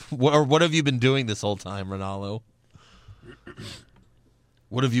time? What have you been doing this whole time, Ronaldo?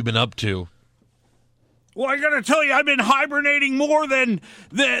 What have you been up to? Well, I gotta tell you, I've been hibernating more than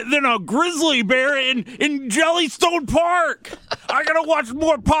a grizzly bear in Jellystone Park. I gotta watch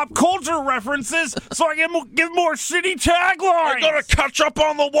more pop culture references so I can give more shitty taglines. I gotta catch up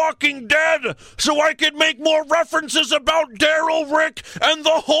on The Walking Dead so I can make more references about Daryl, Rick, and the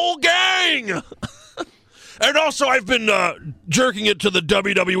whole gang. And also, I've been jerking it to the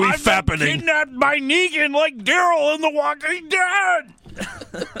WWE I've been fappening. kidnapped by Negan like Daryl in The Walking Dead.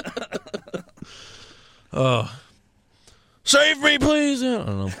 Save me, please. I don't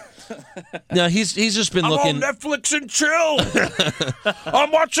know. No, he's just been I'm looking. on Netflix and chill.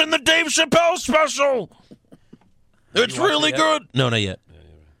 I'm watching the Dave Chappelle special. It's watched really it yet? good. No, not yet.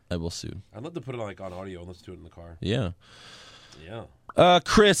 I will soon. I'd love to put it on audio and let's do it in the car. Yeah. Yeah.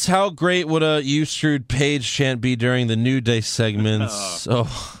 Chris, how great would a "You Screwed Paige" chant be during the New Day segments? It'd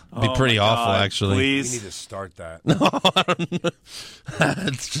be pretty my awful, God, actually. We Please. need to start that.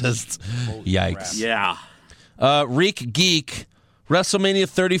 It's just yikes. Yeah. Reek Geek, WrestleMania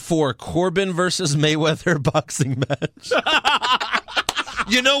 34, Corbin versus Mayweather boxing match.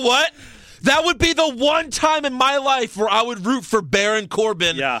 You know what? That would be the one time in my life where I would root for Baron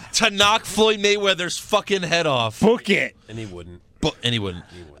Corbin to knock Floyd Mayweather's fucking head off. Book it. And he wouldn't. And he wouldn't.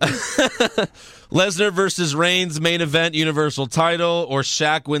 Lesnar versus Reigns, main event, Universal title, or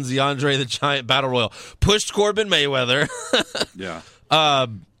Shaq wins the Andre the Giant Battle Royal. Pushed Corbin Mayweather. Yeah.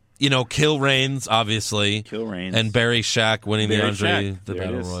 Kill Reigns, obviously. Kill Reigns. And bury Shaq winning the Bury Andre Shaq. the There it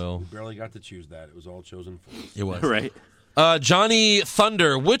Battle is. Royal. We barely got to choose that. It was all chosen for us. It was. Right. Johnny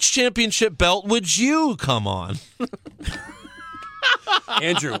Thunder, which championship belt would you come on?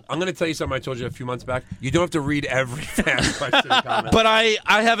 Andrew, I'm going to tell you something I told you a few months back. You don't have to read every fan question comment. But I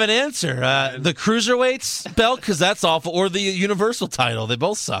have an answer. The Cruiserweights belt, because that's awful, or the Universal title. They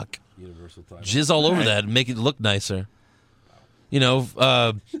both suck. Universal title. Jizz all over that and make it look nicer.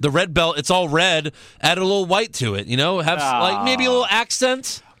 The red belt, it's all red. Add a little white to it, have like maybe a little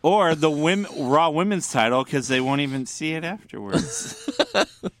accent. Or the Raw Women's title because they won't even see it afterwards.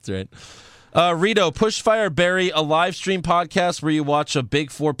 That's right. Rito, Pushfire Barry, a live stream podcast where you watch a Big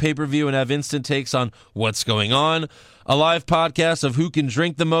Four pay-per-view and have instant takes on what's going on. A live podcast of who can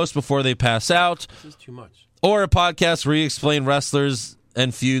drink the most before they pass out. This is too much. Or a podcast where you explain wrestlers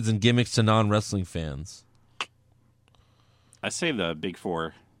and feuds and gimmicks to non-wrestling fans. I say the Big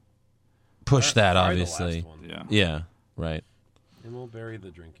Four. Push that, Probably the obviously. last one. Yeah. Yeah, right. And we'll bury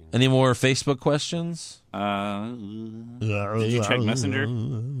the drinking. Any more Facebook questions? Did you check Messenger?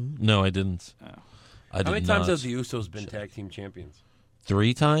 No, I didn't. Oh. I did How many not. times have the Usos been tag team champions?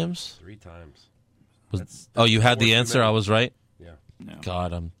 3 times? 3 times. You had the more answer? than I was right? Yeah. No.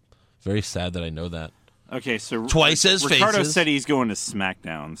 God, I'm very sad that I know that. Okay, so Twice as Ricardo faces. said he's going to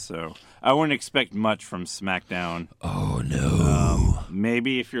SmackDown, so I wouldn't expect much from SmackDown. Oh, no.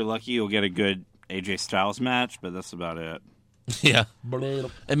 Maybe if you're lucky, you'll get a good AJ Styles match, but that's about it. Yeah.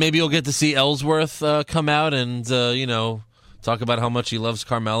 And maybe you'll get to see Ellsworth come out and, talk about how much he loves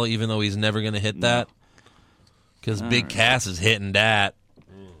Carmella, even though he's never going to hit that. Because Big Cass is hitting that.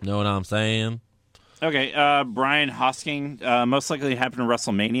 Know what I'm saying? Okay, Brian Hosking, most likely to happen in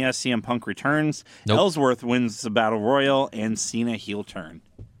WrestleMania. CM Punk returns. Nope. Ellsworth wins the Battle Royal, and Cena heel turn.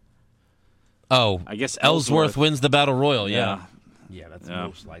 Oh, I guess Ellsworth wins the Battle Royal, yeah. Yeah, that's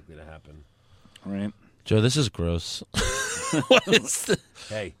most likely to happen. Right. Joe, this is gross. What is this?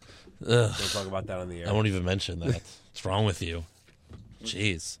 Hey, don't talk about that on the air. I won't even mention that. What's wrong with you?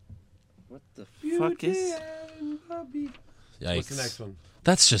 Jeez. What the fuck is... Yikes. What's the next one?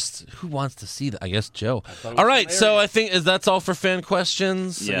 That's just, who wants to see that? I guess Joe. thought it was All right, so hilarious. I think that's all for fan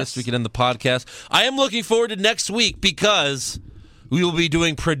questions. I Yes. guess we can end the podcast. I am looking forward to next week because we will be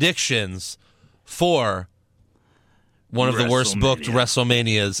doing predictions for one of the worst booked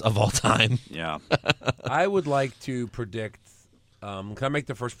WrestleManias of all time. Yeah. I would like to predict Can I make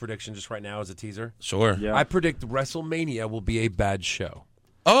the first prediction just right now as a teaser? Sure. Yeah. I predict WrestleMania will be a bad show.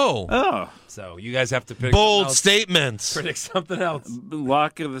 Oh, So you guys have to pick bold something else. statements. Predict something else.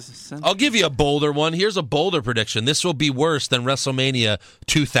 Lock of the century. I'll give you a bolder one. Here's a bolder prediction. This will be worse than WrestleMania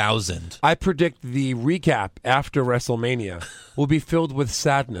 2000. I predict the recap after WrestleMania will be filled with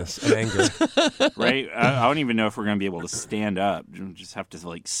sadness and anger. Right? I don't even know if we're going to be able to stand up. We'll just have to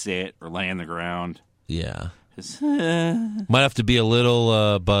like sit or lay on the ground. Yeah. Just, Might have to be a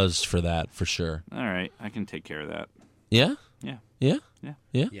little buzzed for that, for sure. all right, I can take care of that. Yeah? Yeah. Yeah? Yeah.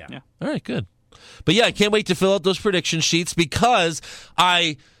 Yeah? Yeah. All right, good. But yeah, I can't wait to fill out those prediction sheets because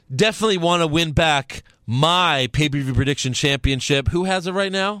I definitely want to win back my pay-per-view prediction championship. Who has it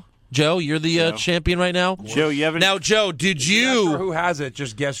right now? Joe, you're the champion right now? Joe, you haven't. Now, Joe, did After you who has it?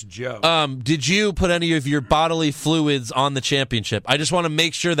 Just guess Joe. did you put any of your bodily fluids on the championship? I just want to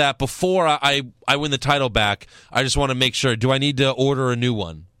make sure that before I win the title back, I just want to make sure. Do I need to order a new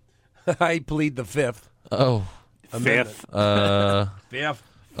one? I plead the fifth. Oh. Fifth. Fifth.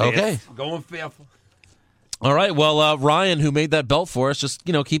 Okay. Going fifth. All right. Well, Ryan, who made that belt for us, just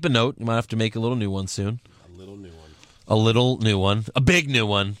keep a note. You might have to make a little new one soon. A little new one. A little new one. A big new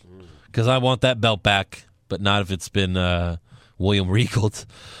one. Because I want that belt back, but not if it's been William Regaled.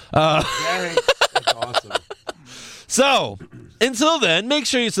 Dang. That's awesome. So, until then, make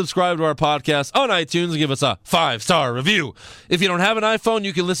sure you subscribe to our podcast on iTunes and give us a 5-star review. If you don't have an iPhone,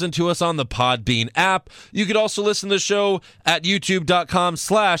 you can listen to us on the Podbean app. You could also listen to the show at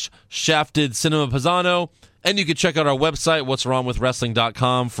youtube.com/ShaftedCinemaPaisano. And you can check out our website,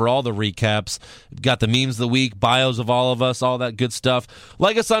 what'swrongwithwrestling.com, for all the recaps. We've got the memes of the week, bios of all of us, all that good stuff.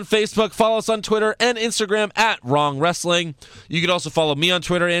 Like us on Facebook, follow us on Twitter and Instagram at Wrong Wrestling. You can also follow me on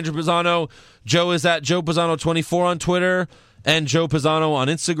Twitter, Andrew Pisano. Joe is at Joe Pisano24 on Twitter and Joe Pisano on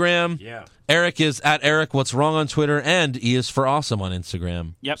Instagram. Yeah. Eric is at Eric What's Wrong on Twitter, and E is for Awesome on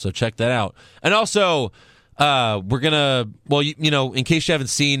Instagram. Yep. So check that out. And also, we're gonna, well, in case you haven't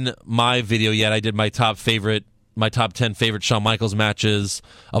seen my video yet, I did my top 10 favorite Shawn Michaels matches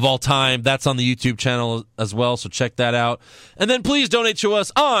of all time. That's on the YouTube channel as well, so check that out. And then please donate to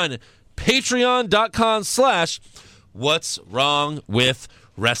us on patreon.com/What's Wrong with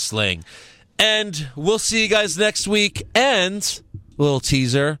Wrestling. And we'll see you guys next week. And a little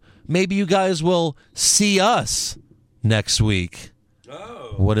teaser, maybe you guys will see us next week.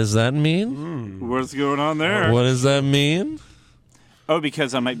 Oh. What does that mean? What's going on there? What does that mean? Oh,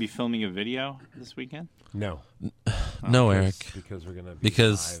 because I might be filming a video this weekend? No. No, Eric. Because we're going to be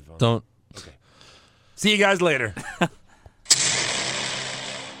Because live on- don't. Okay. See you guys later.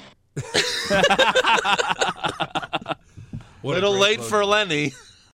 Little late for Lenny.